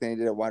running back than he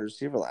did at wide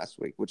receiver last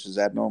week, which is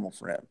abnormal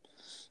for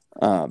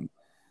him.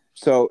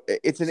 So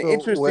it's an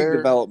interesting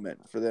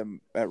development for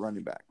them at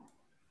running back.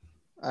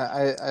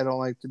 I don't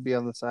like to be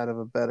on the side of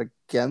a bet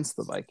against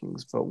the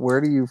Vikings, but where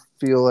do you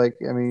feel like,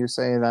 I mean, you're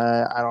saying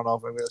I don't know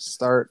if I'm going to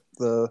start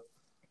the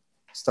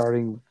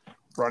starting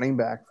running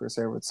back for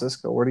San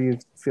Francisco. Where do you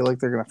feel like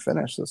they're going to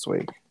finish this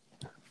week?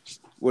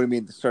 What do you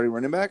mean, the starting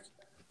running back?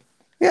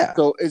 Yeah.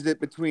 So is it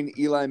between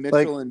Eli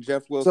Mitchell and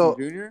Jeff Wilson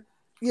Jr.?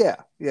 Yeah.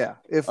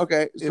 If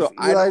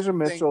Elijah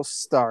Mitchell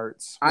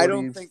starts, I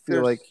don't think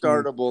they're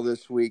startable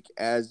this week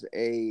as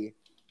a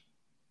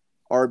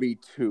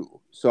RB2.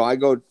 So I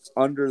go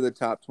under the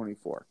top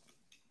 24.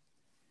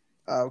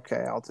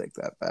 Okay, I'll take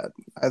that bet.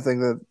 I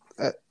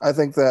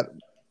think that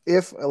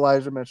if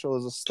Elijah Mitchell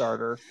is a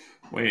starter,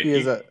 he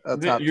is a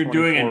top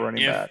 24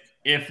 running back.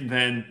 If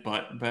then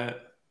but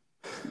bet.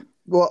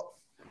 Well,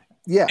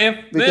 yeah.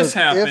 If this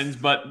happens,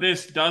 but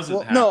this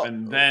doesn't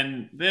happen,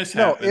 then this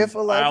happens. If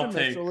Elijah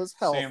Mitchell is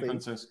healthy San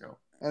Francisco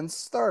and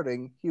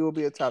starting, he will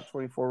be a top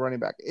 24 running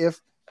back.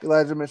 If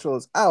Elijah Mitchell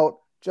is out,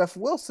 Jeff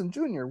Wilson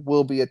Jr.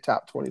 will be a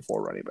top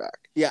 24 running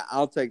back. Yeah,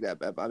 I'll take that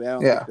bet, Bobby. I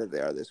don't think that they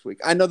are this week.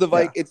 I know the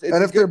Vikings. It's and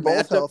a if they're good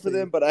both matchup healthy, for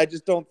them, but I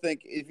just don't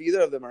think if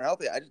either of them are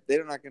healthy,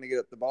 they're not going to get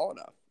up the ball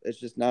enough. It's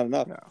just not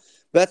enough. No.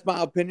 That's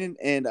my opinion,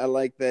 and I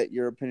like that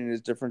your opinion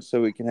is different,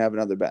 so we can have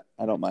another bet.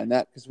 I don't mind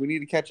that because we need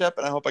to catch up,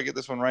 and I hope I get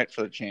this one right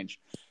for the change.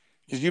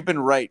 Because you've been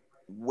right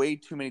way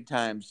too many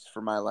times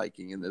for my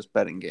liking in this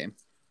betting game.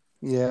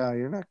 Yeah,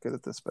 you're not good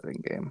at this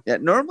betting game. Yeah,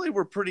 normally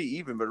we're pretty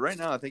even, but right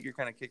now I think you're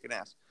kind of kicking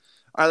ass.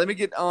 All right, let me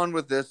get on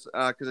with this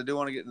because I do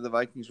want to get into the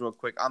Vikings real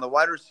quick. On the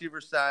wide receiver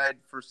side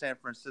for San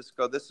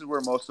Francisco, this is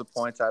where most of the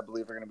points I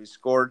believe are going to be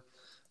scored.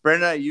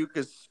 Brandon Ayuk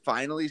is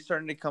finally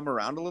starting to come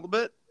around a little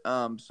bit.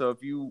 So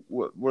if you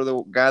were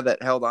the guy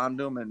that held on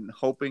to him and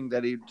hoping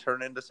that he'd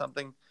turn into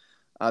something,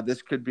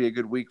 this could be a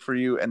good week for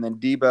you. And then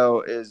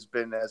Debo has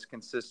been as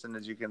consistent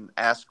as you can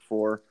ask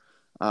for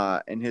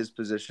in his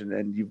position,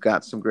 and you've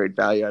got some great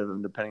value out of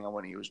him depending on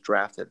when he was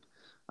drafted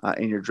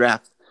in your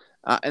draft.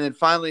 And then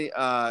finally,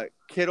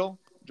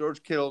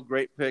 George Kittle,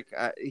 great pick.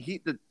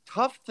 The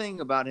tough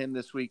thing about him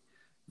this week,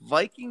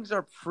 Vikings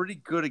are pretty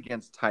good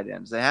against tight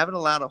ends. They haven't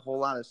allowed a whole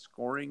lot of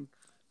scoring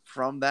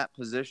from that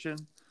position.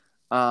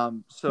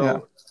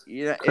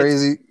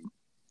 Crazy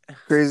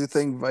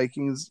thing,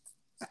 Vikings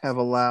have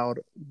allowed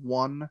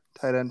one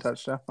tight end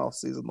touchdown all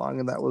season long,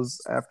 and that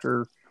was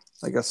after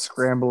like a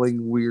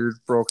scrambling, weird,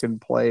 broken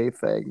play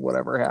thing,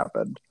 whatever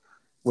happened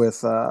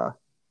with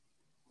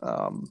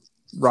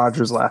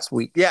Rodgers last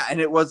week. Yeah, and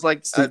it was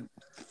like a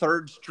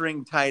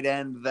third-string tight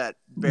end that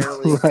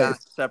barely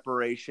got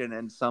separation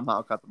and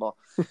somehow caught the ball.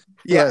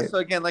 Yeah, right. So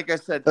again, like I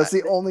said, that's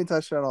the only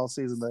touchdown all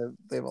season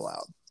they've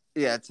allowed.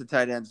 Yeah, to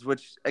tight ends,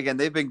 which, again,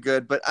 they've been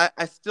good. But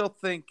I still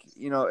think,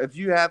 if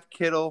you have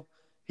Kittle,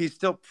 he's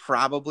still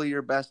probably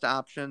your best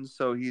option,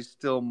 so he's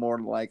still more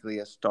likely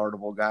a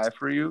startable guy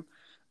for you.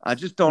 I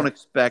just don't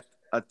expect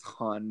a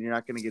ton. You're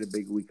not going to get a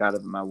big week out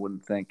of him, I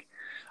wouldn't think.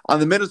 On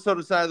the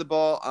Minnesota side of the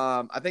ball,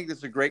 I think this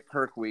is a great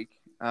Kirk week.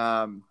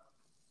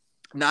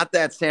 Not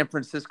that San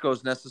Francisco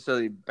is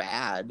necessarily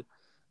bad,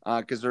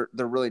 because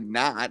they're really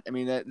not. I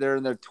mean, they're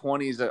in their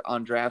 20s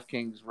on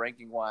DraftKings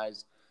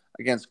ranking-wise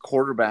against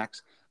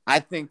quarterbacks. I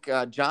think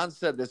John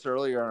said this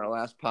earlier on our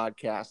last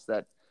podcast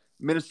that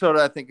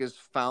Minnesota, I think, has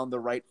found the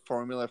right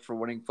formula for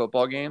winning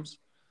football games,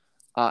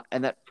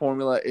 and that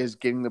formula is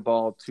getting the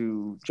ball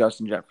to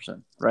Justin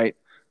Jefferson, right?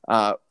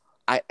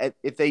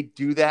 If they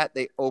do that,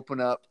 they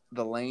open up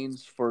the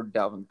lanes for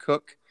Dalvin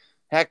Cook.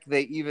 Heck,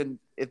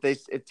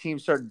 if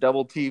teams start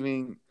double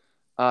teaming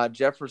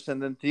Jefferson,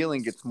 then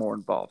Thielen gets more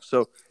involved.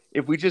 So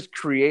if we just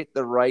create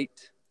the right,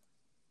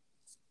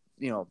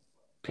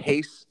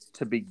 pace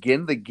to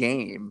begin the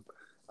game,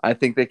 I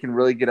think they can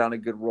really get on a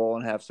good roll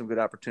and have some good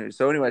opportunities.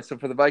 So anyway,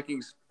 for the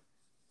Vikings,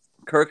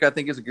 Kirk, I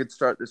think, is a good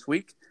start this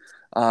week.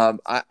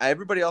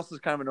 Everybody else is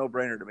kind of a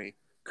no-brainer to me.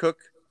 Cook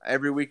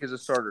every week is a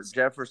starter.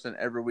 Jefferson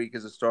every week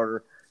is a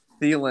starter.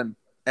 Thielen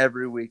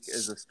every week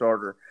is a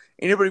starter.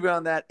 Anybody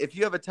beyond that, if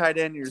you have a tight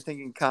end and you're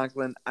thinking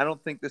Conklin, I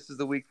don't think this is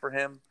the week for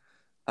him.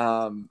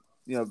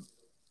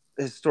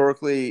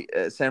 Historically,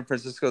 San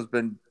Francisco's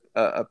been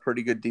a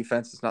pretty good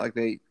defense. It's not like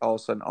they all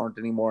of a sudden aren't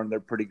anymore, and they're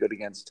pretty good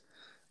against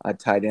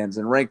tight ends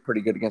and rank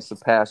pretty good against the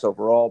pass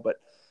overall.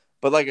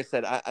 But like I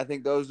said, I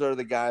think those are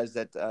the guys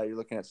that you're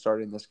looking at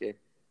starting this game.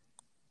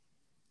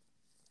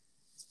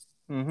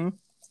 Mm-hmm.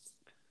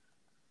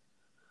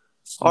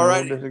 All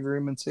right. No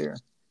disagreements here.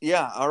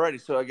 Yeah, all righty.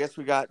 So I guess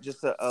we got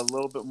just a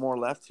little bit more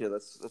left here.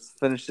 Let's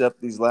finish up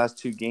these last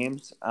two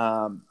games.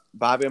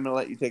 Bobby, I'm going to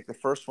let you take the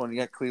first one. You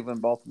got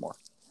Cleveland, Baltimore.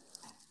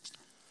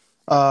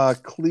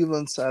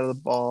 Cleveland side of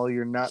the ball,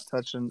 you're not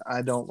touching.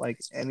 I don't like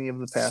any of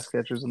the pass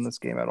catchers in this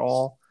game at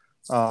all.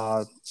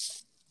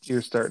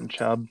 You're starting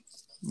Chubb.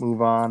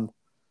 Move on.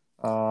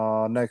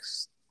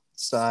 Next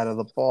side of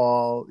the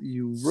ball,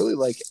 you really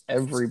like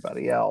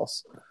everybody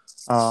else.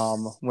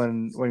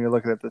 When you're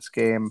looking at this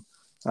game,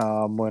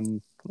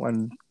 when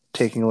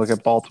taking a look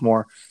at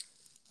Baltimore,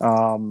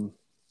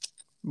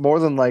 more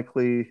than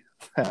likely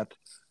that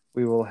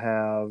we will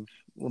have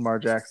Lamar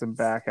Jackson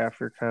back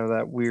after kind of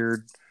that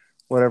weird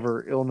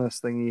whatever illness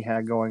thing he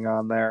had going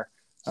on there.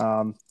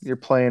 You're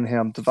playing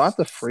him.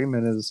 Devonta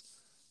Freeman is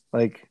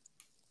like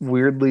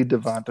weirdly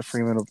Devonta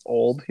Freeman of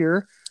old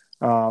here.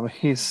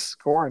 He's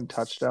scoring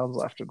touchdowns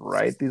left and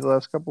right these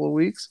last couple of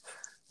weeks.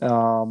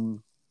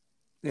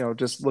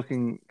 Just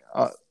looking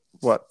at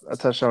a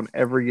touchdown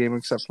every game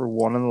except for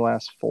one in the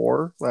last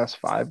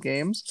 5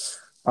 games.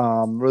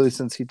 Really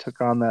since he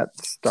took on that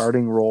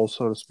starting role,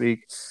 so to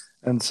speak.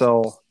 And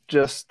so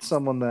just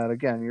someone that,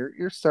 again,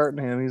 you're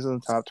starting him. He's in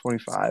the top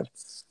 25.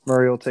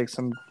 Murray will take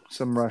some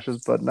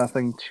rushes, but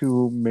nothing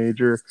too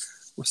major.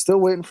 We're still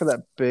waiting for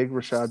that big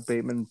Rashad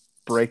Bateman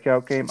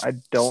breakout game. I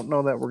don't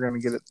know that we're going to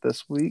get it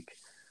this week.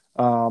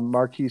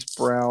 Marquise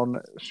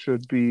Brown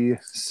should be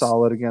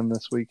solid again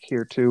this week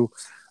here too.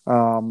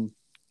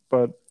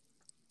 But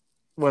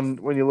when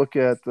you look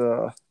at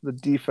the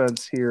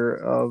defense here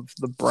of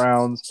the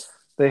Browns,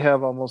 they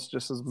have almost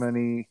just as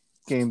many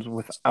games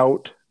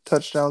without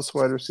touchdowns to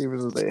wide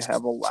receivers as they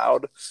have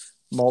allowed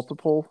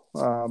multiple,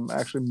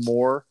 actually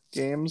more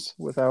games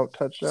without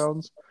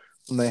touchdowns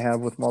than they have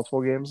with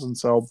multiple games. And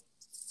so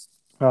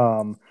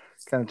kind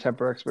of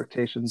temper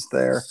expectations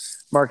there.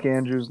 Mark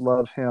Andrews,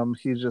 love him.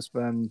 He's just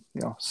been,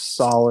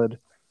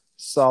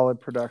 solid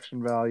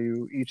production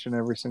value each and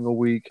every single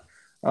week.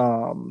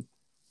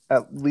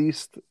 At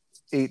least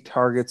 8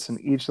 targets in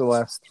each of the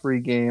last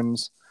 3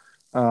 games,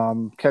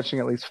 catching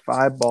at least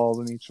 5 balls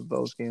in each of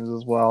those games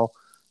as well,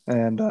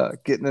 and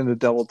getting into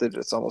double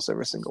digits almost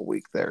every single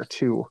week there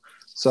too.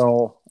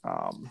 So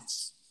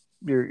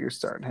you're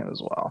starting him as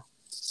well.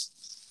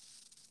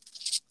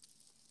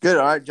 Good.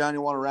 All right, John,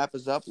 you want to wrap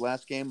us up?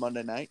 Last game,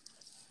 Monday night,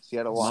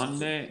 Seattle, Washington.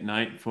 Monday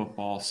Night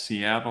Football,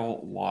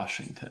 Seattle,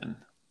 Washington.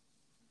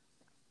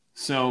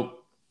 So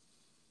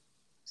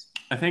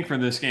I think for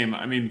this game,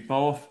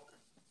 both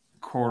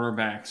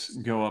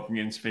quarterbacks go up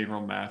against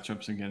favorable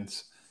matchups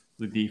against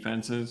the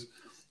defenses.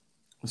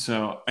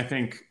 So I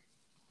think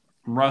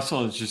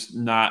Russell has just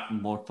not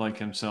looked like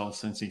himself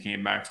since he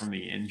came back from the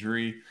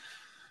injury.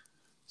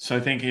 So I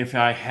think if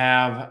I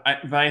have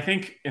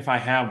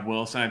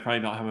Wilson, I probably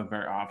don't have a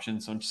better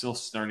option. So I'm still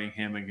starting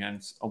him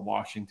against a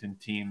Washington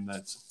team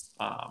that's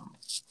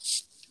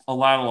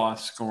allowed a lot of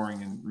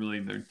scoring, and really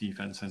their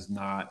defense has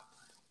not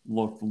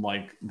looked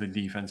like the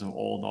defense of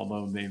old,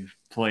 although they've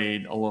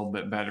played a little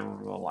bit better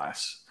over the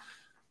last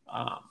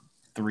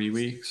 3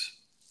 weeks.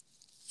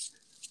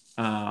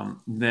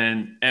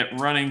 Then at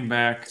running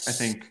back, I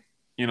think,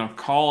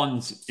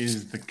 Collins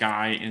is the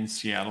guy in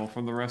Seattle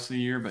for the rest of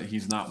the year, but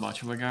he's not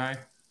much of a guy.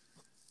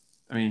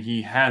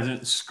 He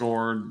hasn't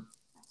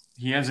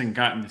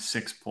gotten to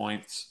 6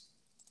 points,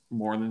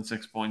 more than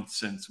 6 points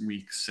since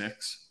week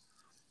 6.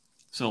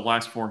 So the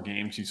last 4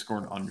 games, he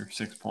scored under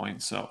 6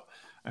 points. So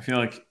I feel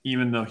like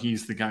even though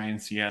he's the guy in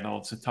Seattle,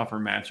 it's a tougher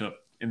matchup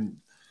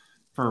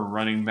for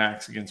running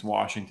backs against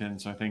Washington.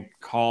 So I think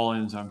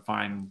Collins, I'm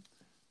fine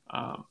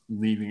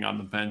leaving on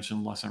the bench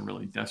unless I'm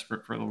really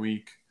desperate for the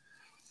week.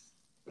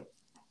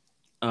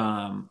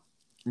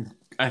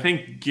 I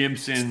think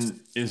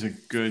Gibson is a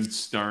good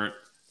start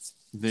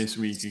this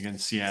week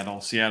against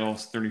Seattle.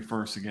 Seattle's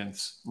 31st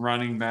against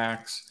running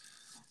backs.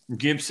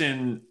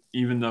 Gibson,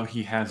 even though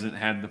he hasn't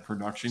had the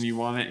production you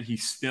wanted,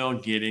 he's still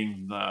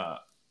getting the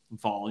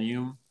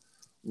volume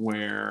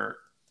where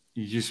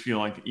you just feel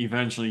like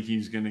eventually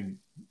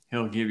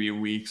he'll give you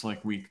weeks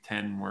like week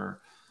 10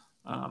 where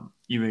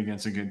even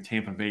against a good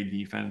Tampa Bay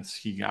defense,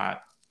 he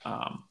got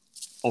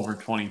over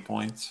 20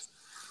 points.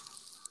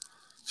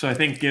 So I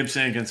think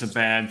Gibson against a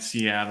bad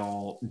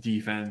Seattle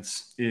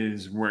defense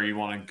is where you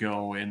want to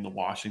go in the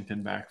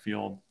Washington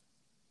backfield.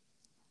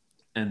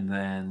 And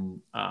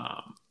then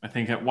I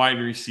think at wide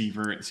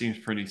receiver, it seems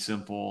pretty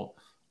simple.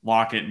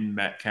 Lockett and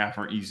Metcalf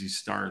are easy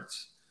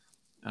starts.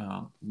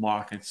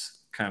 Lockett's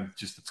kind of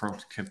just the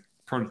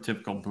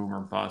prototypical boomer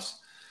bust.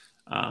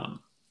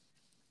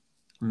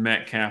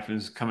 Metcalf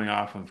is coming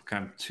off of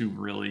kind of 2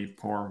 really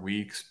poor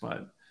weeks,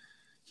 but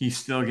he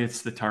still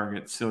gets the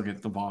target, still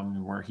gets the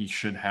volume where he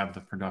should have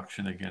the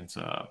production against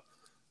a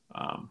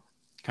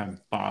kind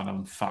of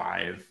bottom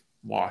 5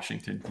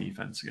 Washington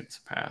defense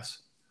against the pass.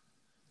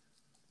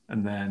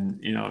 And then,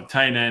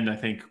 tight end, I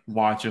think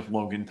watch if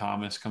Logan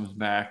Thomas comes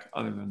back.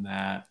 Other than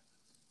that,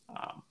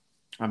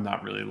 I'm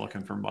not really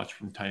looking for much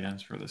from tight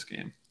ends for this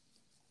game.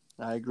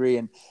 I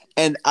agree.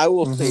 And I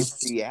will say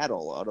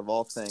Seattle, out of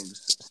all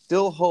things,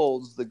 still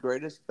holds the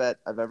greatest bet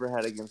I've ever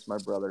had against my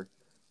brother,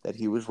 that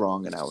he was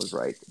wrong and I was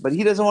right. But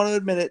he doesn't want to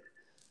admit it.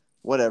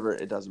 Whatever,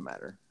 it doesn't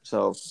matter.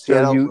 So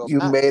Seattle, you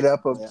made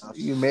up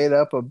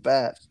a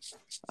bet.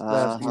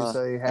 I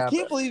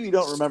can't believe you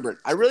don't remember it.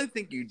 I really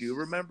think you do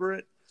remember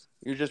it.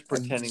 You're just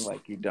pretending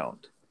like you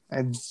don't.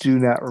 I do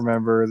not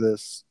remember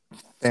this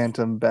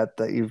phantom bet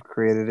that you've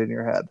created in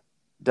your head.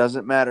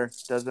 Doesn't matter.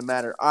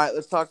 All right,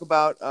 let's talk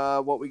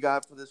about what we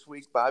got for this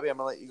week. Bobby, I'm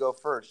going to let you go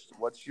first.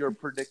 What's your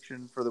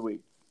prediction for the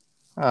week?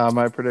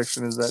 My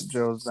prediction is that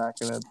Joe's not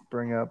going to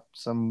bring up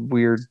some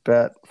weird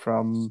bet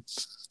from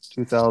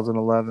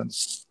 2011.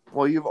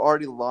 Well, you've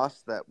already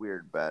lost that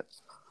weird bet.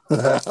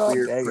 That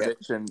weird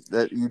prediction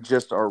that you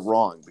just are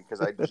wrong because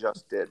I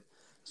just did.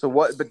 So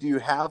what? But do you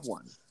have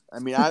one?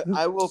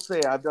 I will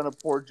say I've done a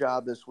poor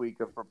job this week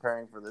of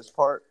preparing for this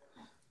part.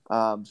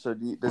 So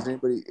does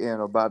anybody,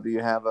 Bob, do you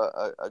have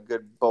a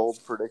good bold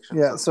prediction?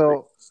 Yeah.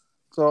 So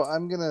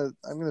I'm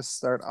gonna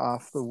start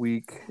off the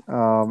week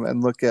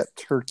and look at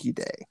Turkey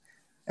Day,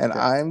 and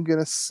I'm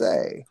gonna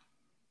say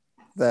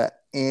that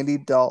Andy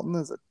Dalton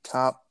is a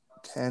top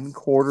 10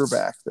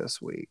 quarterback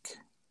this week.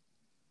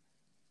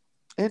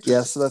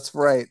 Yes, that's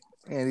right.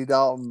 Andy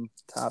Dalton,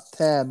 top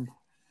 10.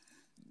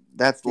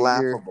 That's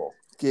laughable.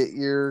 Get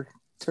your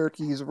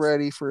turkeys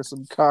ready for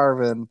some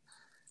carving,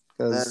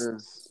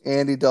 because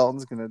Andy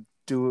Dalton's going to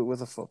do it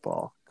with a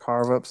football.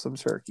 Carve up some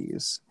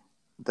turkeys.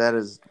 That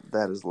is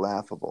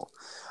laughable.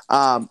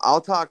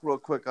 I'll talk real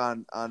quick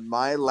on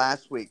my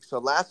last week. So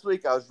last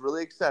week I was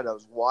really excited. I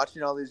was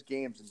watching all these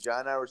games, and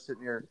John and I were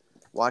sitting here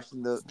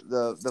watching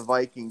the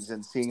Vikings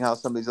and seeing how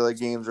some of these other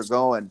games are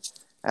going.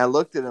 And I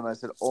looked at him and I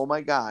said, oh my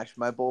gosh,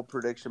 my bold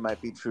prediction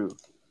might be true.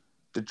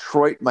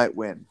 Detroit might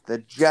win. The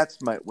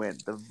Jets might win.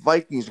 The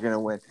Vikings are going to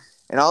win.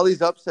 And all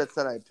these upsets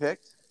that I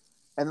picked,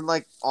 and then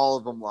like all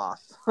of them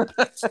lost.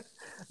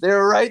 They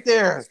were right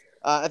there.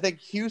 I think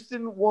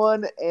Houston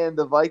won and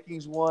the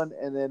Vikings won,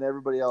 and then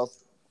everybody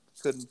else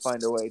couldn't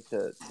find a way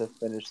to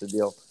finish the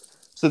deal.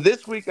 So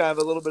this week I have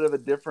a little bit of a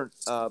different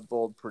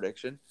bold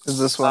prediction. Is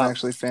this one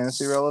actually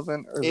fantasy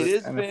relevant, or it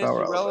is NFL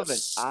fantasy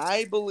relevant?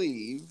 I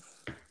believe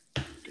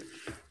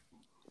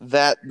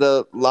that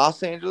the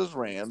Los Angeles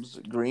Rams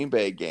Green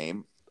Bay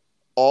game,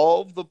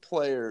 all of the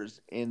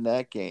players in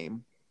that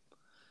game,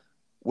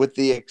 with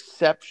the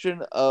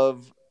exception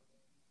of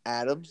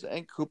Adams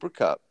and Cooper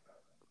Kupp,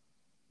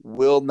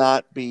 will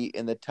not be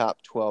in the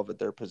top 12 at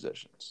their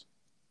positions.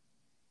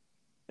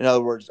 In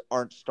other words,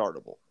 aren't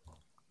startable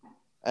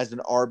as an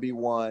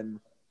RB1,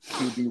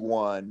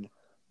 QB1,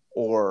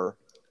 or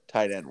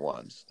tight end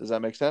ones. Does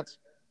that make sense?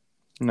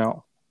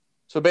 No.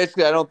 So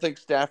basically, I don't think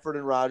Stafford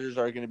and Rodgers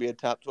are going to be a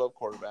top 12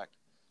 quarterback.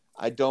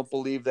 I don't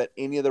believe that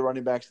any of the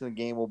running backs in the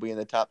game will be in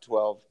the top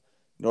 12,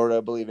 nor do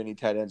I believe any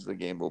tight ends in the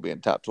game will be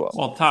in top 12.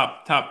 Well,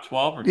 top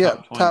 12 or Yeah,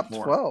 top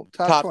 24? top 12.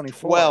 Top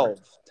 24. 12.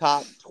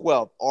 Top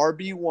 12.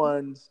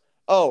 RB1s.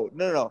 Oh,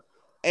 no.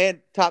 And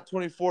top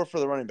 24 for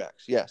the running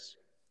backs. Yes.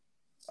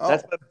 Oh,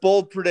 That's a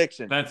bold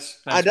prediction.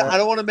 That's I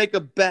don't want to make a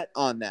bet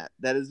on that.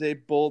 That is a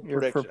bold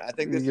prediction. I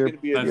think this is going to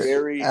be a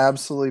very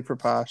absolutely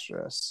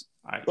preposterous.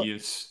 You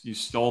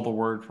stole the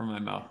word from my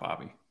mouth,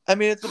 Bobby. I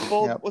mean, it's a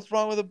bold. Yep. What's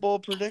wrong with a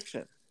bold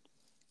prediction?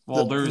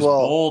 Well, there's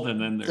bold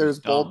and then there's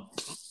dumb.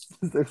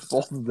 There's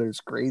bold and there's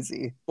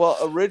crazy. Well,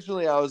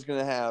 originally I was going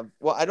to have.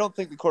 Well, I don't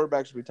think the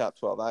quarterbacks should be top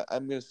 12.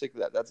 I'm going to stick to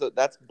that.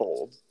 That's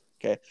bold.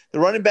 Okay, the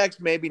running backs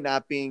maybe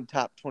not being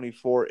top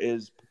 24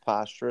 is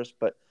preposterous,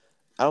 but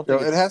I don't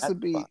think it has to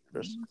be.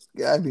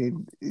 I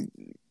mean,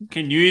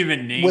 can you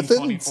even name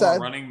 24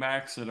 running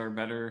backs that are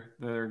better,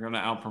 that are going to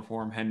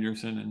outperform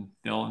Henderson and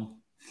Dillon?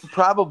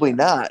 Probably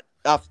not,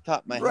 off the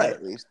top of my head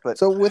at least. But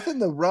so within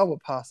the realm of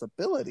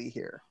possibility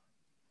here,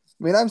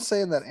 I mean, I'm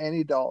saying that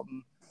Andy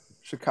Dalton,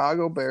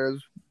 Chicago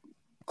Bears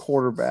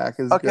quarterback,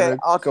 is going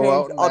to go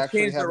out and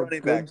actually have a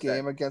good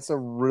game against a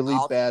really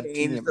bad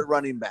team. Change the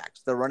running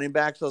backs. The running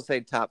backs will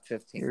say top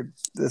 15.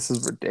 This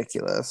is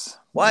ridiculous.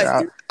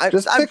 Why? I'm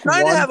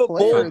trying to have a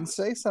bold and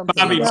say something.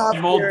 Bobby,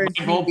 my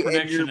bold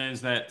prediction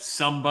is that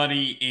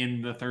somebody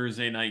in the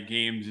Thursday night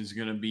games is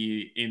going to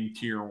be in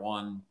tier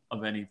 1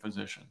 of any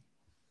position.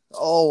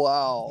 Oh,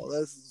 wow.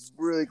 This is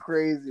really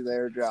crazy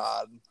there,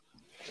 John.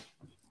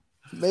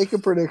 Make a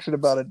prediction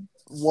about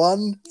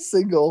one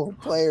single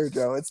player,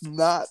 Joe. It's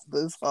not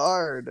this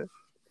hard.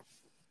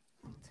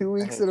 2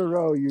 weeks in a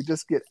row, you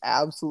just get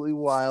absolutely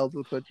wild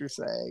with what you're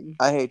saying.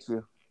 I hate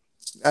you.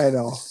 I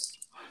know.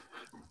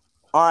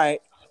 All right.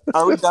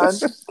 Are we done?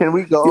 Can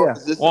we go?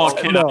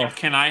 Yeah.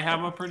 Can I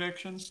have a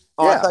prediction?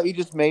 Oh, yeah. I thought you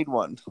just made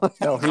one.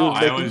 No,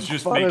 I was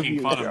just making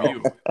fun of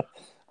you.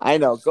 I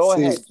know. Go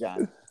ahead,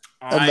 John.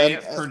 I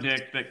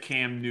predict that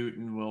Cam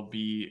Newton will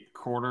be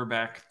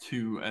quarterback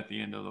 2 at the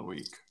end of the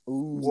week.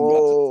 Ooh, that's a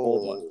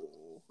bold one.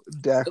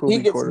 Dak will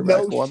be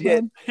quarterback 1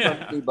 then? From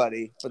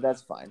anybody, but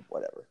that's fine.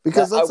 Whatever.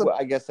 Because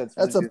I guess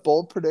that's a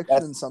bold prediction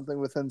and something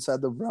within inside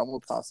the realm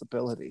of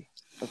possibility.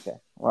 Okay.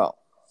 Well,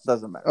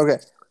 doesn't matter. Okay.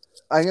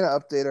 I'm going to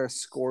update our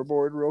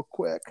scoreboard real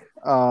quick.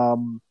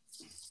 One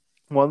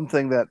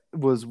thing that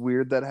was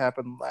weird that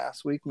happened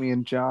last week, me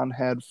and John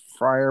had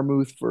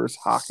Freiermuth versus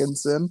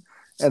Hawkinson,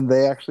 and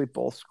they actually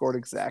both scored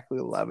exactly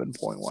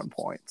 11.1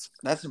 points.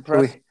 That's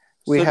impressive.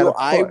 We had do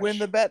I win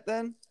the bet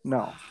then?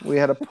 No, we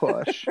had a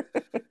push.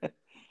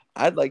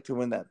 I'd like to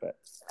win that bet.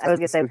 I was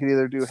gonna say we could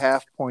either do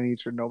half point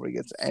each or nobody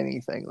gets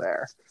anything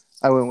there.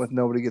 I went with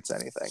nobody gets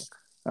anything.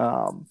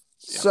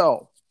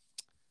 So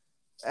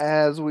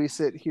as we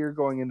sit here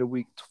going into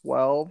week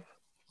 12,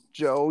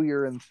 Joe,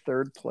 you're in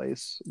third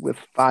place with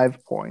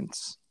 5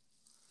 points.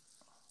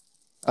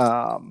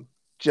 John,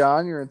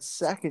 you're in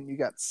second. You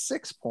got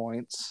 6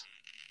 points.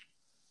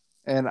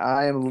 And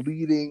I am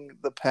leading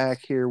the pack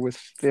here with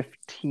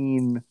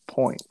 15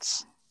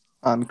 points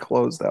on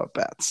closed out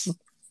bets.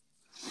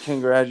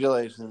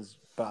 Congratulations,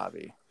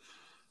 Bobby.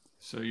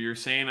 So you're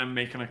saying I'm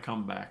making a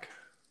comeback.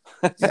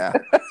 Yeah.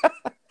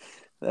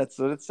 That's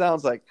what it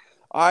sounds like.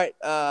 All right.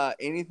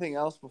 Anything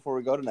else before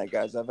we go tonight,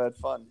 guys? I've had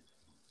fun.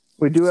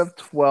 We do have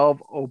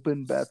 12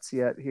 open bets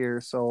yet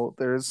here, so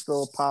there's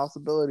still a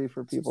possibility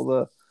for people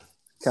to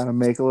kind of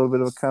make a little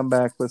bit of a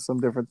comeback with some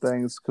different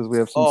things because we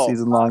have some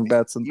season-long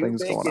bets and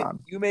things going on.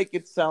 You make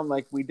it sound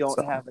like we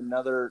don't have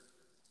another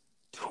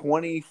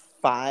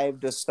 25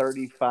 to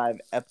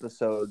 35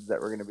 episodes that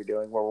we're going to be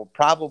doing where we'll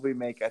probably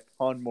make a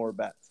ton more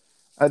bets.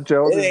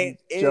 Joe, it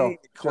ain't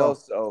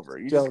close to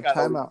over. Joe,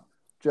 time out.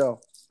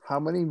 Joe, how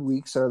many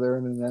weeks are there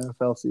in an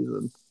NFL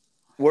season?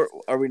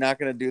 Are we not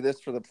going to do this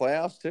for the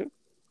playoffs too?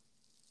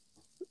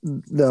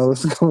 No,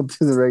 let's go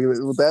to the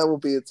regular. Well, that will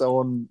be its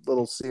own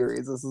little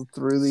series. This is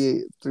through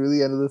the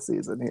end of the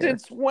season here.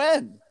 Since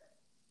when?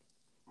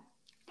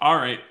 All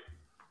right.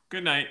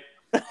 Good night.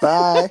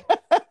 Bye.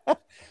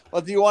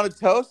 Well, do you want a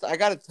toast? I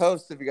got a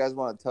toast if you guys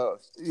want a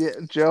toast. Yeah,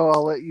 Joe,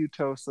 I'll let you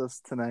toast us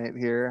tonight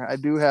here. I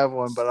do have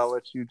one, but I'll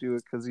let you do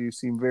it because you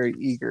seem very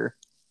eager.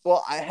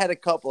 Well, I had a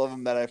couple of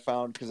them that I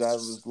found because I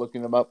was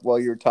looking them up while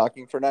you were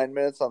talking for 9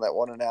 minutes on that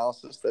one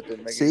analysis that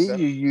didn't make any See,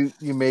 sense.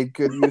 you made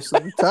good use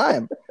of the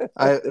time.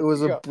 It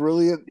was There you a go.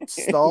 brilliant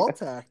stall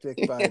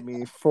tactic by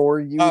me for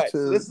you All right, so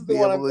to this is the be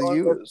one able I'm to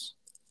going with. use.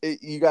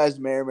 You guys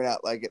may or may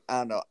not like it. I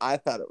don't know. I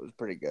thought it was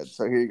pretty good.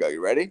 So here you go.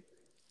 You ready?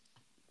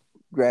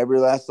 Grab your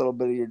last little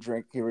bit of your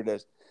drink. Here it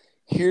is.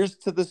 Here's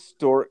to the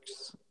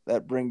storks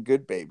that bring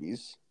good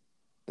babies,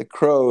 the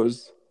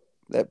crows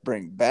that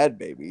bring bad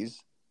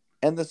babies,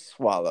 and the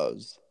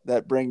swallows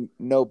that bring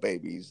no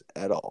babies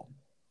at all.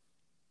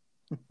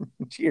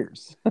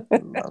 Cheers.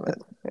 Love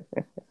it.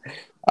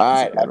 All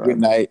That's a right. good Have a good one.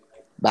 night.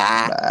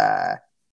 Bye. Bye.